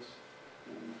then Chris.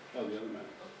 Oh, the other Matt.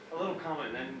 A little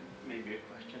comment, then maybe a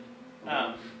question.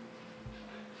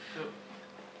 So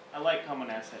I like common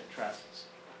asset trusts,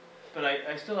 but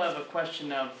I still have a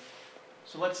question of.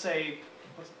 So let's say,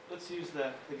 let's use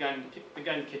the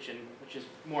gun kitchen, which is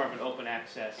more of an open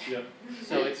access. Yep.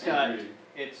 So it's got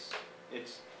it's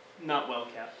not well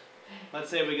kept. Let's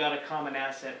say we got a common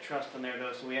asset trust on there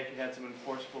though, so we actually had some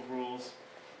enforceable rules,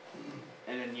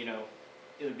 and then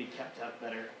it would be kept up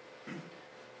better.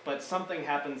 But something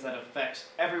happens that affects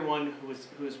everyone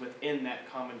who is within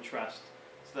that common trust,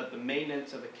 so that the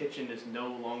maintenance of the kitchen is no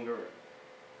longer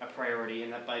a priority,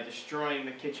 and that by destroying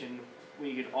the kitchen,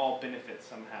 we could all benefit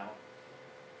somehow.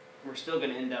 We're still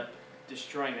going to end up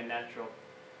destroying a natural,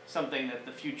 something that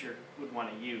the future would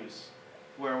want to use.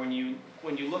 Where when you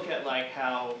look at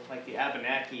how the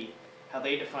Abenaki, how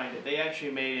they defined it, they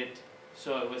actually made it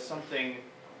so it was something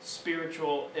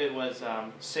spiritual, it was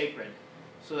sacred,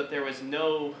 so that there was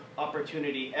no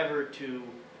opportunity ever to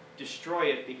destroy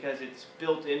it, because it's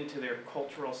built into their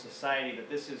cultural society that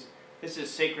this is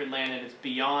sacred land and it's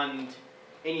beyond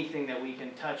anything that we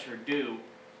can touch or do.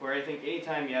 Where I think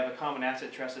anytime you have a common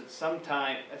asset trust, at some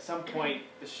point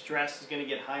the stress is going to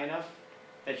get high enough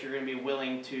that you're going to be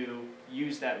willing to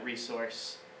use that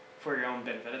resource for your own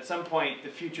benefit. At some point, the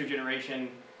future generation,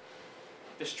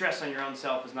 the stress on your own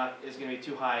self is going to be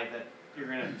too high that you're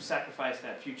going to sacrifice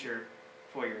that future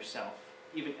for yourself,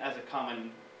 even as a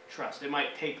common trust. It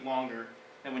might take longer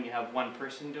than when you have one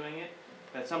person doing it,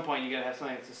 but at some point you got to have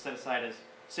something that's set aside as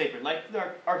sacred. Like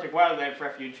the Arctic Wildlife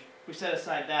Refuge, we set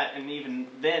aside that, and even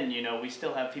then, we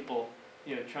still have people,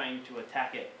 trying to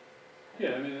attack it.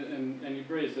 Yeah, I mean, and you've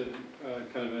raised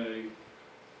kind of an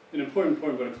important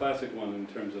point, but a classic one in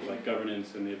terms of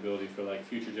governance and the ability for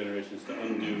future generations to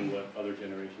undo what other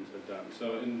generations have done.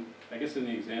 So, I guess in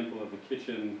the example of the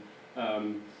kitchen,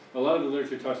 a lot of the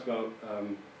literature talks about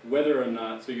whether or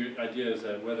not. So your idea is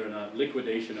that whether or not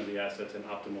liquidation of the assets an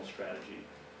optimal strategy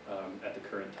at the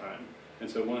current time. And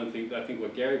so one of the things, I think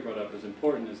what Gary brought up is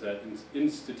important, is that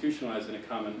institutionalizing a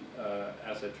common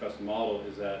asset trust model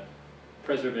is that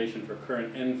preservation for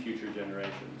current and future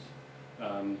generations.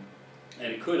 And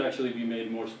it could actually be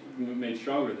made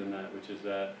stronger than that, which is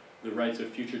that the rights of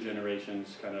future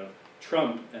generations kind of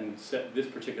trump and set this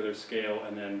particular scale,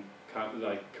 and then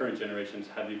current generations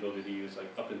have the ability to use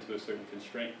up into a certain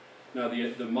constraint. Now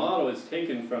the model is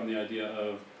taken from the idea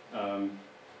of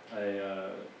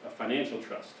a financial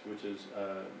trust, which is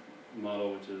a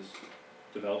model which is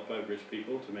developed by rich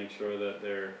people to make sure that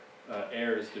their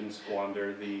heirs didn't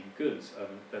squander the goods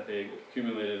that they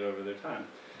accumulated over their time.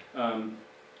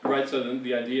 Right, so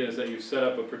the idea is that you set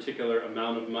up a particular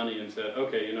amount of money and said,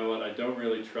 okay, you know what, I don't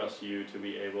really trust you to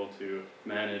be able to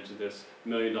manage this $1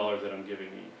 million that I'm giving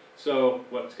you. So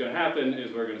what's going to happen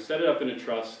is we're going to set it up in a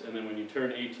trust, and then when you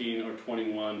turn 18 or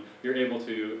 21, you're able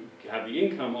to have the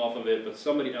income off of it, but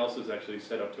somebody else is actually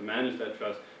set up to manage that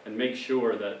trust and make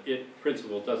sure that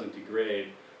principal doesn't degrade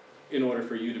in order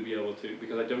for you to be able to,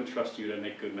 because I don't trust you to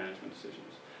make good management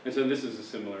decisions. And so this is a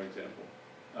similar example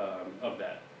of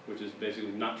that, which is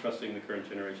basically not trusting the current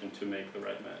generation to make the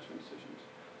right management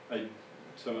decisions.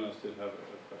 Someone else did have a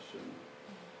question.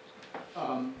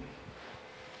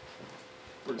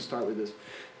 We're going to start with this.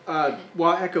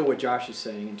 Well, I'll echo what Josh is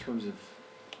saying in terms of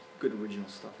good original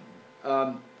stuff.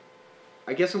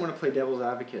 I guess I want to play devil's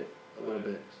advocate a little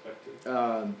bit.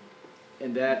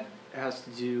 And that has to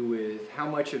do with how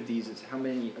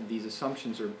many of these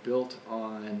assumptions are built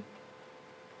on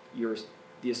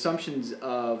the assumptions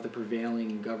of the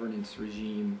prevailing governance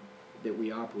regime that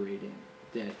we operate in,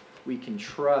 that we can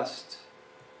trust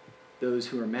those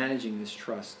who are managing this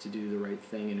trust to do the right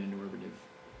thing in a normative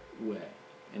way.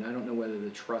 And I don't know whether the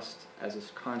trust as a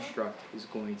construct is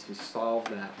going to solve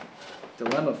that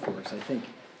dilemma for us. I think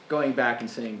going back and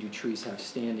saying, do trees have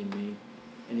standing,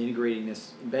 and integrating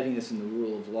this, embedding this in the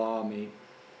rule of law,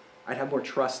 I'd have more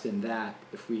trust in that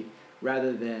if we,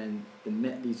 rather than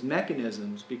these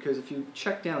mechanisms, because if you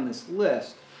check down this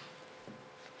list,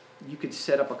 you could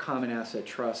set up a common asset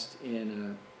trust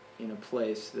in a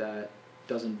place that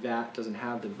doesn't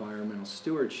have the environmental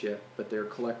stewardship, but they're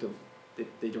collective.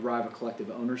 They derive a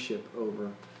collective ownership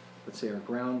over, let's say, our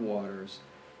groundwaters,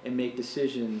 and make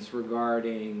decisions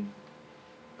regarding,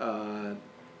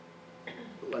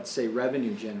 let's say,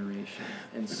 revenue generation,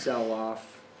 and sell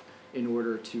off in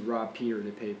order to rob Peter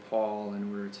to pay Paul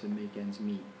in order to make ends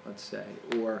meet, let's say,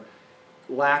 or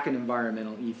lack an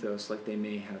environmental ethos like they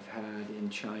may have had in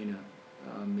China,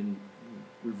 and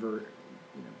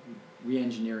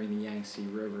re-engineering the Yangtze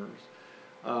rivers.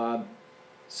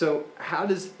 So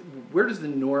where does the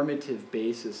normative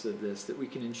basis of this, that we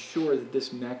can ensure that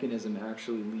this mechanism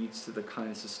actually leads to the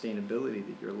kind of sustainability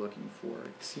that you're looking for?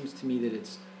 It seems to me that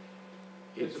it's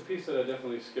a piece that I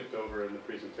definitely skipped over in the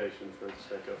presentation for the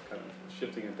sake of kind of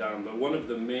shifting it down, but one of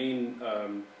the main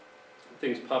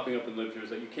things popping up in literature is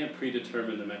that you can't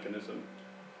predetermine the mechanism.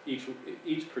 Each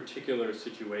particular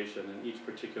situation and each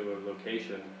particular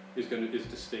location is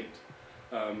distinct.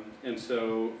 And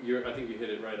so I think you hit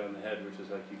it right on the head, which is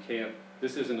like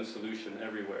this isn't a solution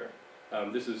everywhere.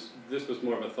 This was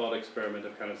more of a thought experiment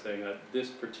of kind of saying that this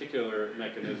particular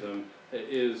mechanism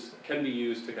can be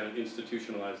used to kind of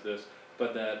institutionalize this,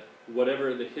 but that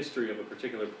whatever the history of a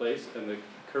particular place and the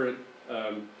current,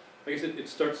 I guess it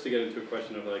starts to get into a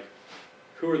question of like,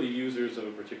 who are the users of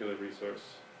a particular resource?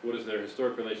 What is their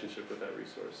historic relationship with that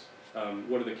resource?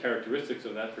 What are the characteristics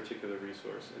of that particular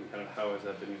resource, and kind of how has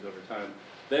that been used over time?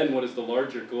 Then what is the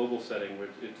larger global setting where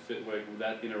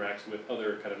that interacts with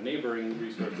other kind of neighboring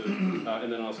resources, and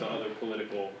then also other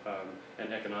political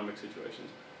and economic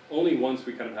situations. Only once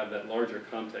we kind of have that larger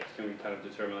context can we kind of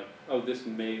determine like, oh, this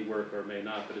may work or may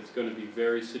not, but it's going to be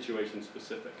very situation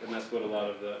specific, and that's what a lot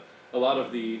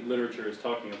of the literature is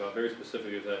talking about. Very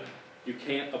specific is that you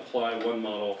can't apply one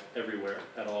model everywhere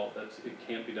at all. It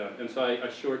can't be done. And so I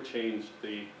shortchanged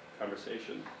the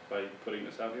conversation by putting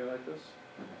this out here like this,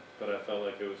 but I felt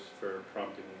like it was for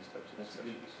prompting these types of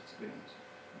discussions. That's a good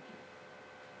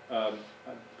answer.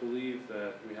 I believe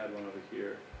that we had one over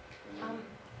here.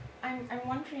 I'm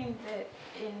wondering that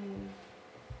in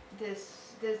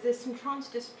this, there's some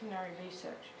transdisciplinary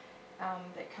research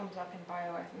that comes up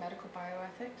in medical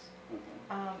bioethics,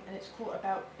 and it's called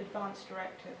about advanced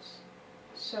directives.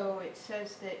 So it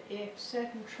says that if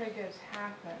certain triggers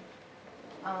happen,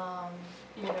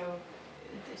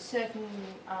 certain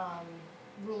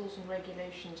rules and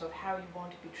regulations of how you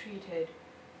want to be treated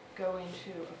go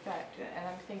into effect. And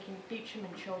I'm thinking Beecham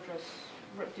and Childress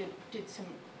did some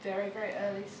very, very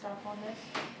early stuff on this,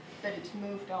 but it's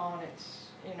moved on.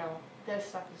 It's, their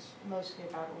stuff is mostly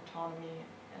about autonomy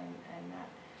and that.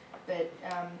 But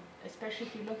especially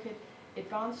if you look at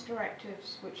advanced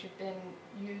directives which have been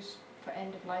used for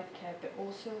end-of-life care, but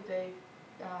also they,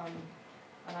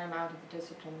 and I'm out of the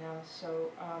discipline now,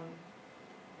 so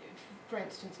for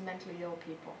instance, mentally ill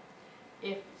people,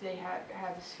 if they have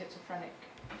a schizophrenic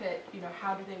fit,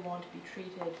 how do they want to be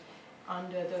treated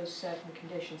under those certain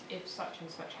conditions if such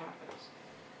and such happens?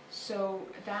 So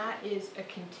that is a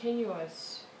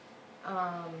continuous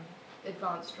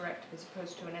advanced directive as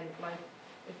opposed to an end-of-life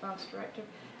advanced directive.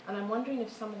 And I'm wondering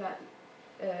if some of that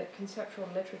conceptual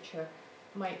literature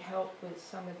might help with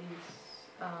some of these,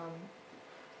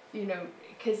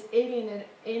 because alienability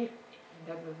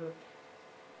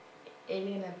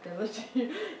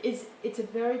it's a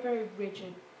very, very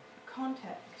rigid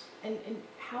context. And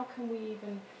how can we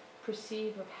even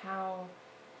perceive of how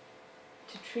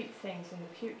to treat things in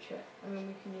the future? I mean,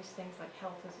 we can use things like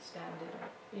health as a standard,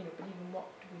 but even what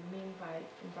do we mean by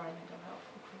environmental health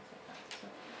and things like that? So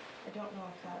I don't know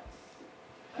if that's...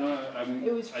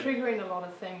 it was triggering a lot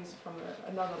of things from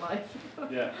another life.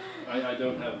 Yeah, I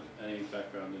don't have any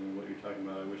background in what you're talking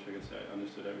about. I wish I could say I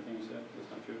understood everything you said.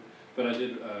 That's not true. But I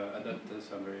did, that does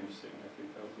sound very interesting. I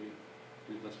think that would be,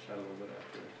 let's chat a little bit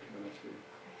after next week.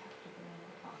 I have to go in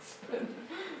the class.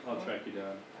 I'll track you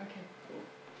down. Okay. Cool.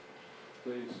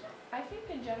 Please. I think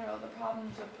in general the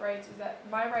problems with rights is that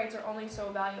my rights are only so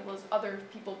valuable as other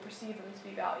people perceive them to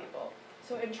be valuable.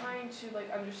 So in trying to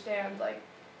understand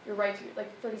your right to,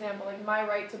 for example, my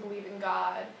right to believe in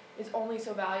God is only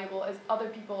so valuable as other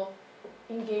people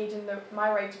engage in my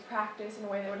right to practice in a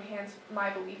way that would enhance my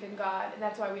belief in God, and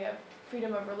that's why we have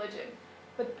freedom of religion.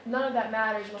 But none of that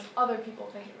matters unless other people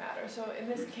think it matters. So in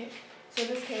this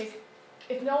case,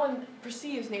 if no one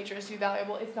perceives nature as to be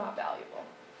valuable, it's not valuable,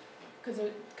 because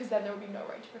then there would be no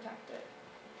right to protect it.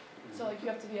 So like you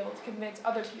have to be able to convince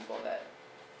other people that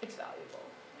it's valuable.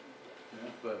 Yeah.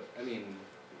 But I mean,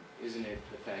 isn't it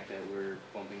the fact that we're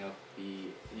bumping up the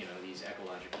these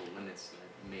ecological limits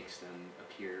that makes them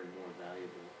appear more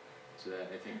valuable? So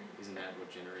that I think isn't that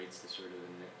what generates the sort of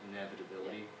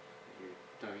inevitability that you're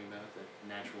talking about, the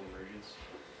natural emergence?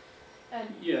 And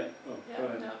Yeah. Oh, go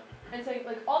ahead. no. And so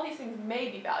like all these things may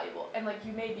be valuable, and like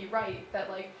you may be right that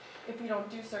like if we don't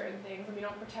do certain things and we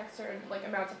don't protect certain like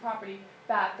amounts of property,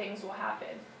 bad things will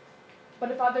happen.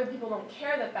 But if other people don't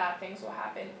care that bad things will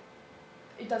happen,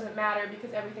 it doesn't matter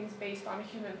because everything's based on a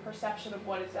human perception of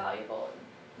what is valuable, and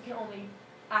you can only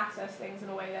access things in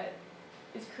a way that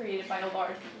is created by a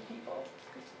large group of people.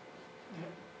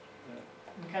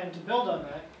 And kind of to build on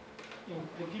that,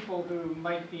 the people who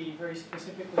might be very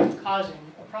specifically causing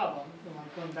a problem,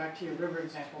 like going back to your river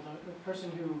example, the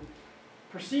person who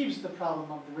perceives the problem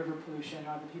of the river pollution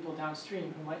are the people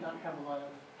downstream who might not have a lot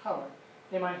of power.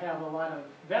 They might have a lot of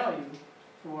value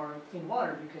for clean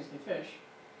water because they fish,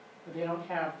 but they don't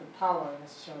have the power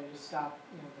necessarily to stop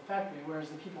the factory, whereas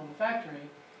the people in the factory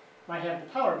might have the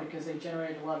power because they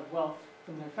generate a lot of wealth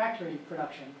from their factory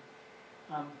production,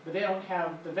 but they don't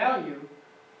have the value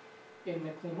in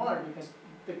the clean water because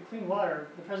the clean water,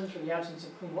 the presence or the absence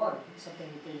of clean water is something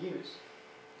that they use.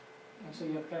 And so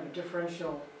you have kind of a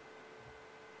differential,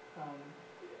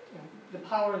 the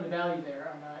power and the value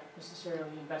there are not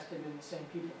necessarily invested in the same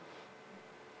people.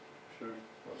 Sure.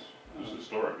 Just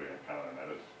historically, I count on that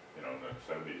as, in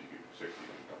the 70s, 60s,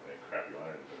 you don't make crappy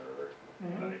lines in a river,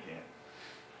 and then they can't.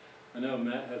 I know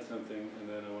Matt had something, and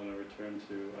then I want to return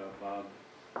to Bob.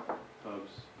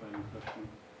 Bob's final question.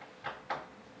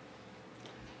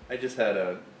 I just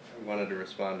wanted to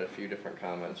respond to a few different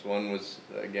comments. One was,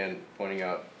 again, pointing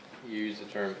out, you use the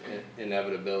term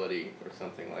inevitability or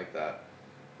something like that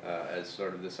as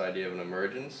sort of this idea of an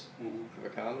emergence of a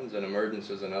commons. And emergence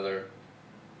is another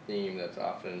theme that's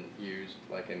often used,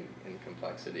 like in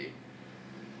complexity.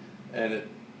 And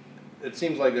it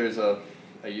seems like there's a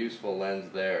useful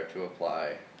lens there to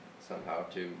apply somehow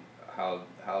to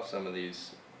how some of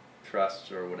these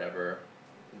trusts or whatever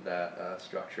that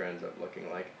structure ends up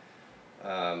looking like,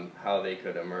 how they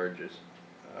could emerge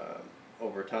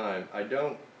over time. I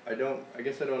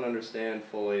guess I don't understand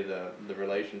fully the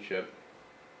relationship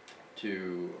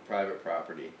to private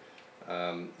property.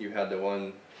 You had the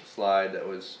one slide that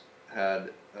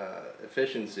had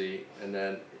efficiency, and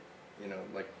then,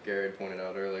 like Gary had pointed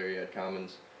out earlier, you had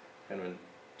commons kind of in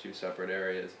two separate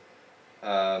areas.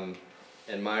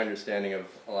 And my understanding of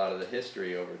a lot of the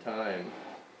history over time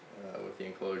with the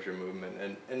enclosure movement,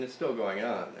 and it's still going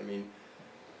on. I mean,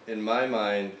 in my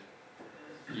mind,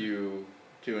 to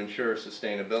ensure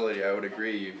sustainability, I would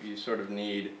agree, you sort of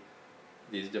need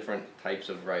these different types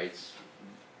of rights,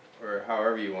 or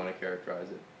however you want to characterize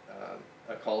it,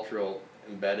 a cultural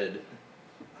embedded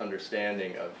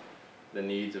understanding of the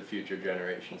needs of future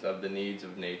generations, of the needs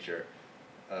of nature,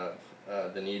 of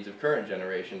the needs of current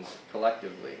generations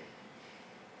collectively,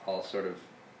 all sort of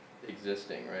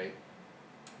existing, right?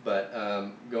 But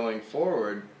going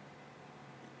forward,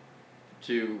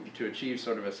 to achieve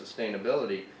sort of a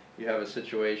sustainability, you have a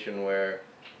situation where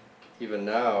even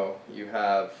now you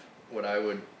have what I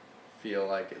would feel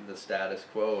like the status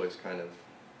quo is kind of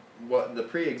what the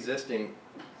pre-existing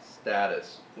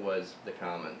status was, the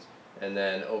commons, and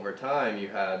then over time you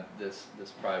had this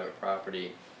private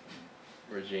property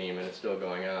regime, and it's still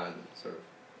going on, sort of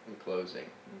enclosing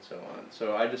and so on.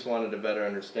 So I just wanted to better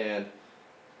understand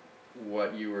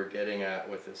what you were getting at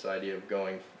with this idea of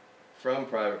going from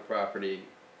private property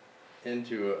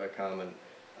into a common,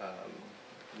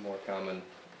 more common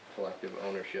collective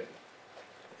ownership.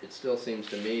 It still seems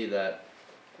to me that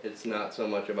it's not so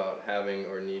much about having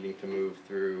or needing to move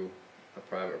through a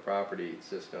private property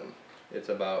system. It's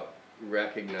about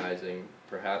recognizing,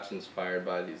 perhaps inspired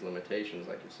by these limitations,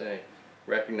 like you're saying,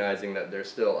 recognizing that there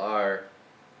still are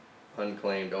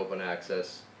unclaimed open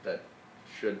access that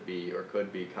should be or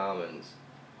could be commons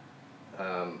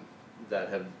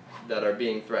that are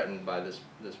being threatened by this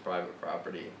private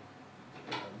property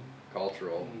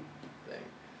cultural thing.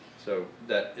 So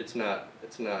that it's not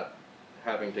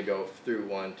having to go through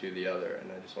one to the other,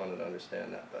 and I just wanted to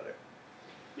understand that better.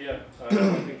 Yeah, I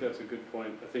think that's a good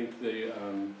point. I think the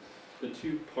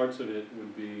two parts of it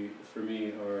would be, for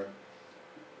me, are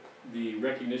the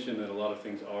recognition that a lot of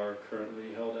things are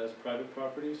currently held as private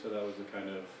property, so that was the kind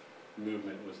of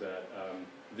movement was that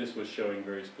this was showing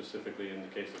very specifically in the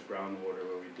case of groundwater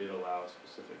where we did allow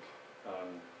specific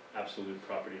absolute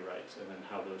property rights, and then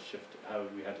how those how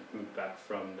we had to move back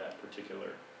from that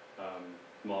particular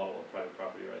model of private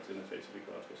property rights in the face of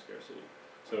ecological scarcity.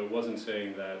 So it wasn't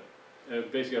saying that,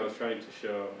 basically I was trying to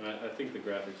show, and I think the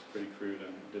graphic's pretty crude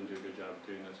and didn't do a good job of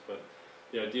doing this, but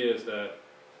the idea is that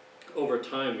over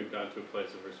time we've gotten to a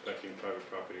place of respecting private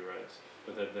property rights,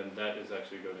 but then that is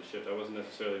actually going to shift. I wasn't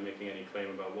necessarily making any claim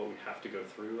about what we have to go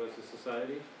through as a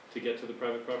society to get to the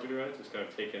private property rights. It's kind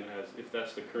of taken as if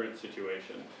that's the current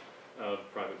situation of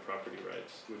private property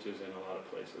rights, which is in a lot of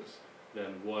places,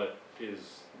 then what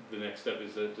is the next step?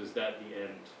 Is that the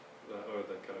end, or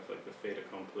the kind of like the fait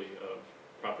accompli of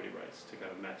property rights to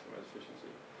kind of maximize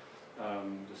efficiency?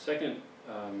 The second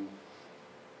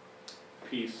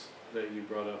piece that you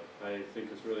brought up, I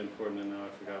think is really important, and now I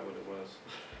forgot what it was.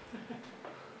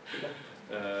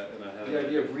 And I The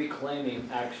idea of reclaiming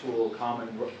actual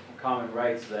common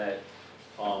rights that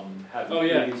have. Oh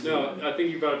yeah, no, I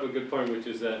think you brought up a good point, which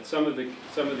is that some of the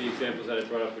examples that I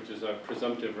brought up, which is our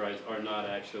presumptive rights, are not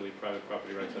actually private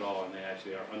property rights at all, and they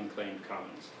actually are unclaimed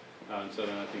commons. So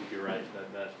then I think you're right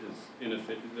that that's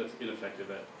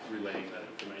ineffective at relaying that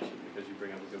information, because you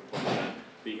bring up a good point that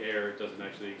the air doesn't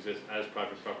actually exist as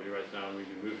private property rights now, and we'd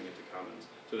be moving it to commons.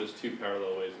 So there's two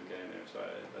parallel ways of getting there. So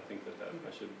I think that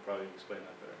I should probably explain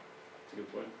that better. It's a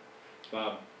good point.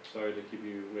 Bob, sorry to keep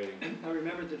you waiting. I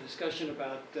remember the discussion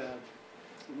about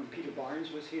when Peter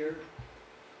Barnes was here,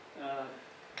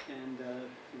 and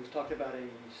he was talking about a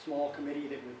small committee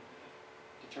that would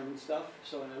determine stuff.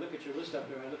 So when I look at your list up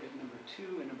there, I look at number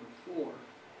 2 and number 4.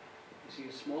 I see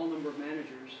a small number of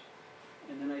managers,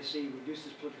 and then I see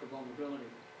reduces political vulnerability.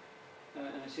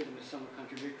 And I see them as somewhat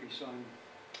contradictory, so I'm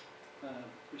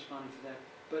responding to that.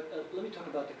 But let me talk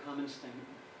about the commons thing.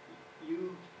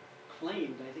 You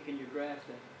claimed, I think in your graph,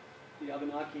 that the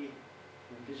Abenaki,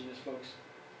 or indigenous folks,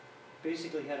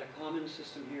 basically had a common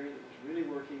system here that was really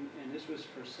working, and this was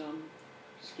for some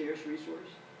scarce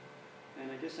resource.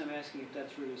 And I guess I'm asking if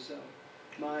that's really so.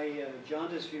 My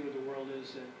jaundiced view of the world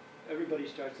is that everybody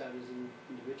starts out as an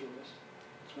individualist.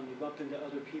 It's when they bump into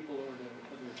other people or the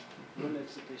other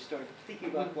limits that they start thinking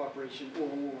about cooperation or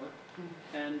war.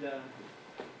 And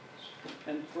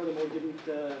furthermore, didn't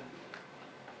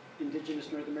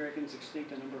indigenous North Americans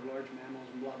extinct a number of large mammals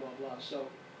and blah, blah, blah. So,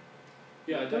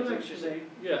 yeah, I don't what you're saying?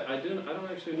 Yeah, I don't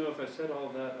actually know if I said all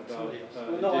that about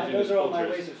well, no, indigenous those are all my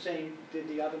cultures. ways of saying, did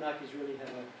the Abenakis really have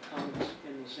a commons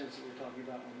in the sense that we're talking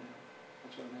about on that?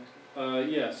 That's what I'm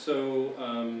asking. Yeah, so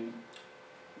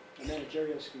a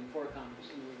managerial scheme for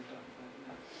commons in the way we're talking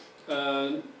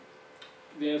about now.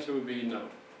 the answer would be no,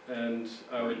 and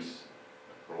I would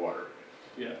For water.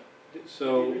 yeah. Did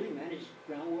So they really manage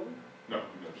groundwater? No,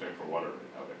 I'm saying for water.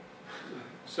 Okay.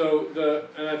 So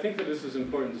and I think that this is an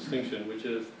important distinction, which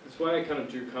is, that's why I kind of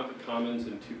drew commons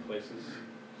in two places.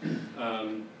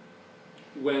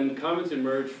 When commons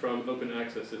emerge from open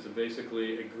access, it's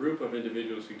basically a group of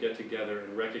individuals who get together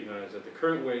and recognize that the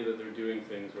current way that they're doing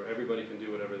things, where everybody can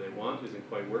do whatever they want, isn't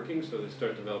quite working, so they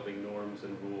start developing norms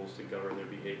and rules to govern their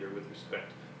behavior with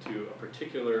respect to a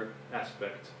particular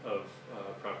aspect of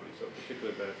property, so a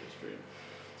particular benefit stream.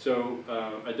 So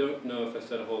I don't know if I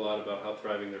said a whole lot about how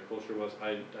thriving their culture was.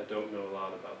 I don't know a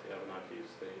lot about the Abenakis.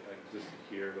 They existed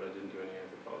here, but I didn't do any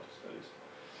anthropology studies.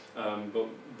 But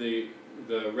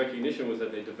the recognition was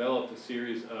that they developed a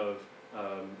series of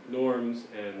norms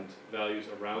and values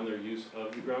around their use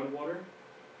of the groundwater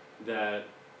that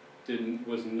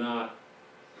was not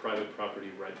private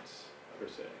property rights per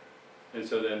se. And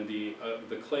so then the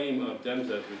claim of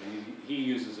Demzes, he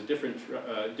uses a different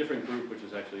group, which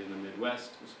is actually in the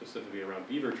Midwest, specifically around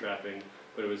beaver trapping,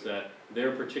 but it was that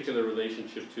their particular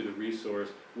relationship to the resource,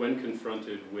 when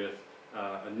confronted with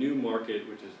a new market,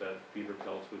 which is that beaver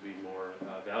pelts would be more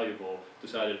valuable,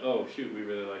 decided, oh shoot, we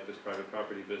really like this private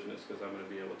property business because I'm going to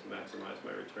be able to maximize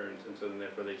my returns. And so then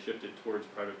therefore they shifted towards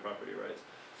private property rights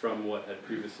from what had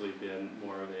previously been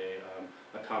more of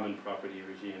a common property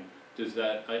regime. Does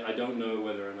that, I don't know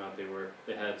whether or not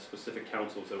they had specific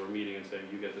councils that were meeting and saying,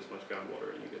 you get this much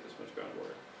groundwater and you get this much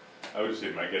groundwater. I would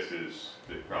say my guess is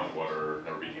that groundwater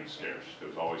never became scarce. There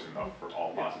was always enough for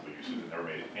all possible uses. It never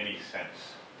made any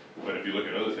sense. But if you look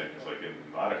at other things, like in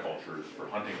a lot of cultures for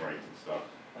hunting rights and stuff,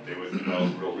 they would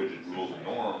develop real rigid rules and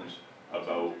norms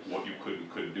about what you could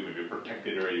and couldn't do. Maybe a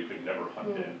protected area you could never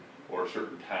hunt in, or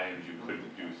certain times you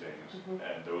couldn't do things,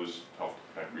 and those help to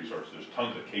protect resources. There's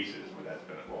tons of cases where that's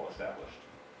been well established.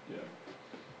 Yeah.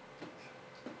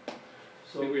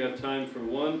 So I think we have time for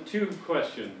two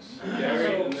questions.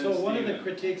 Gary, and then So one of Steve, the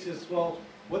critiques is, well,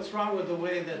 what's wrong with the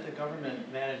way that the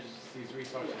government manages these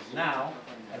resources now?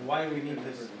 And why do we need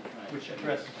this, which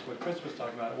addresses what Chris was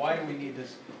talking about, why do we need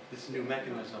this new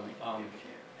mechanism?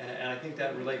 And I think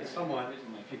that relates somewhat,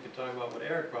 if you could talk about what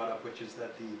Eric brought up, which is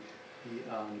that the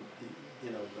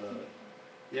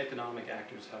economic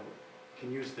actors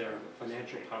can use their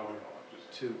financial power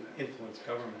to influence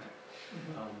government.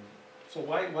 So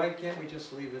why can't we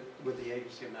just leave it with the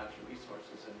Agency of Natural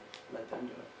Resources and let them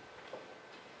do it?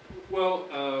 Well,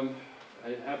 I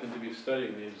happen to be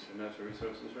studying the Agency of Natural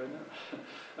Resources right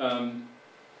now.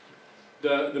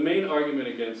 The main argument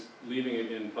against leaving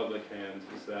it in public hands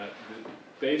is that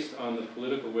based on the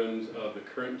political whims of the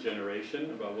current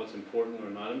generation about what's important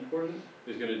or not important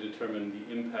is going to determine the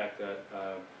impact that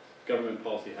government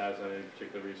policy has on any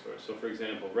particular resource. So for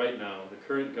example, right now, the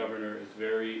current governor is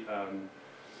very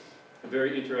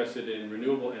interested in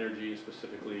renewable energy,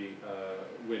 specifically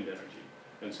wind energy.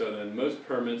 And so then most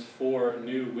permits for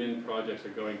new wind projects are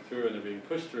going through and they're being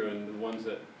pushed through, and the ones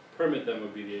that permit them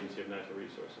would be the Agency of Natural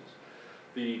Resources.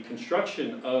 The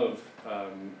construction of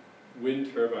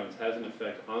wind turbines has an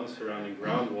effect on surrounding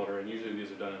groundwater, and usually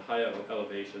these are done at high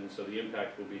elevation, so the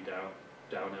impact will be down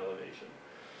elevation.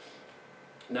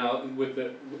 Now,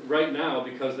 right now,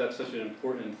 because that's such an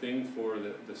important thing for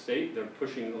the state, they're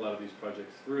pushing a lot of these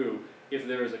projects through. If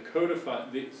there is a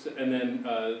codified, and then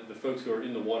the folks who are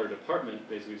in the water department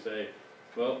basically say,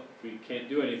 well, we can't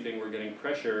do anything, we're getting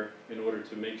pressure in order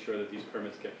to make sure that these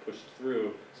permits get pushed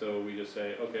through, so we just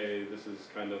say, okay, this is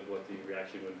kind of what the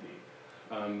reaction would be.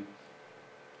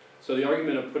 So the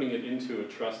argument of putting it into a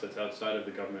trust that's outside of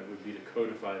the government would be to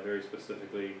codify very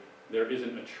specifically, there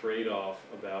isn't a trade-off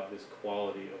about this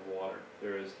quality of water.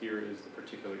 Here is the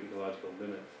particular ecological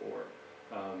limit for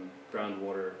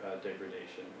groundwater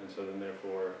degradation, and so then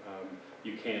therefore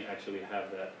you can't actually have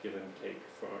that give and take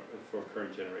for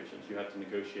current generations. You have to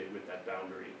negotiate with that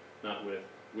boundary, not with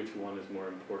which one is more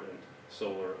important,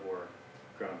 solar or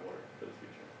groundwater for the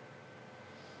future.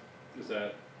 Does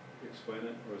that explain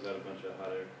it, or is that a bunch of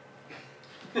hot air?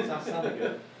 Sounded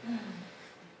good.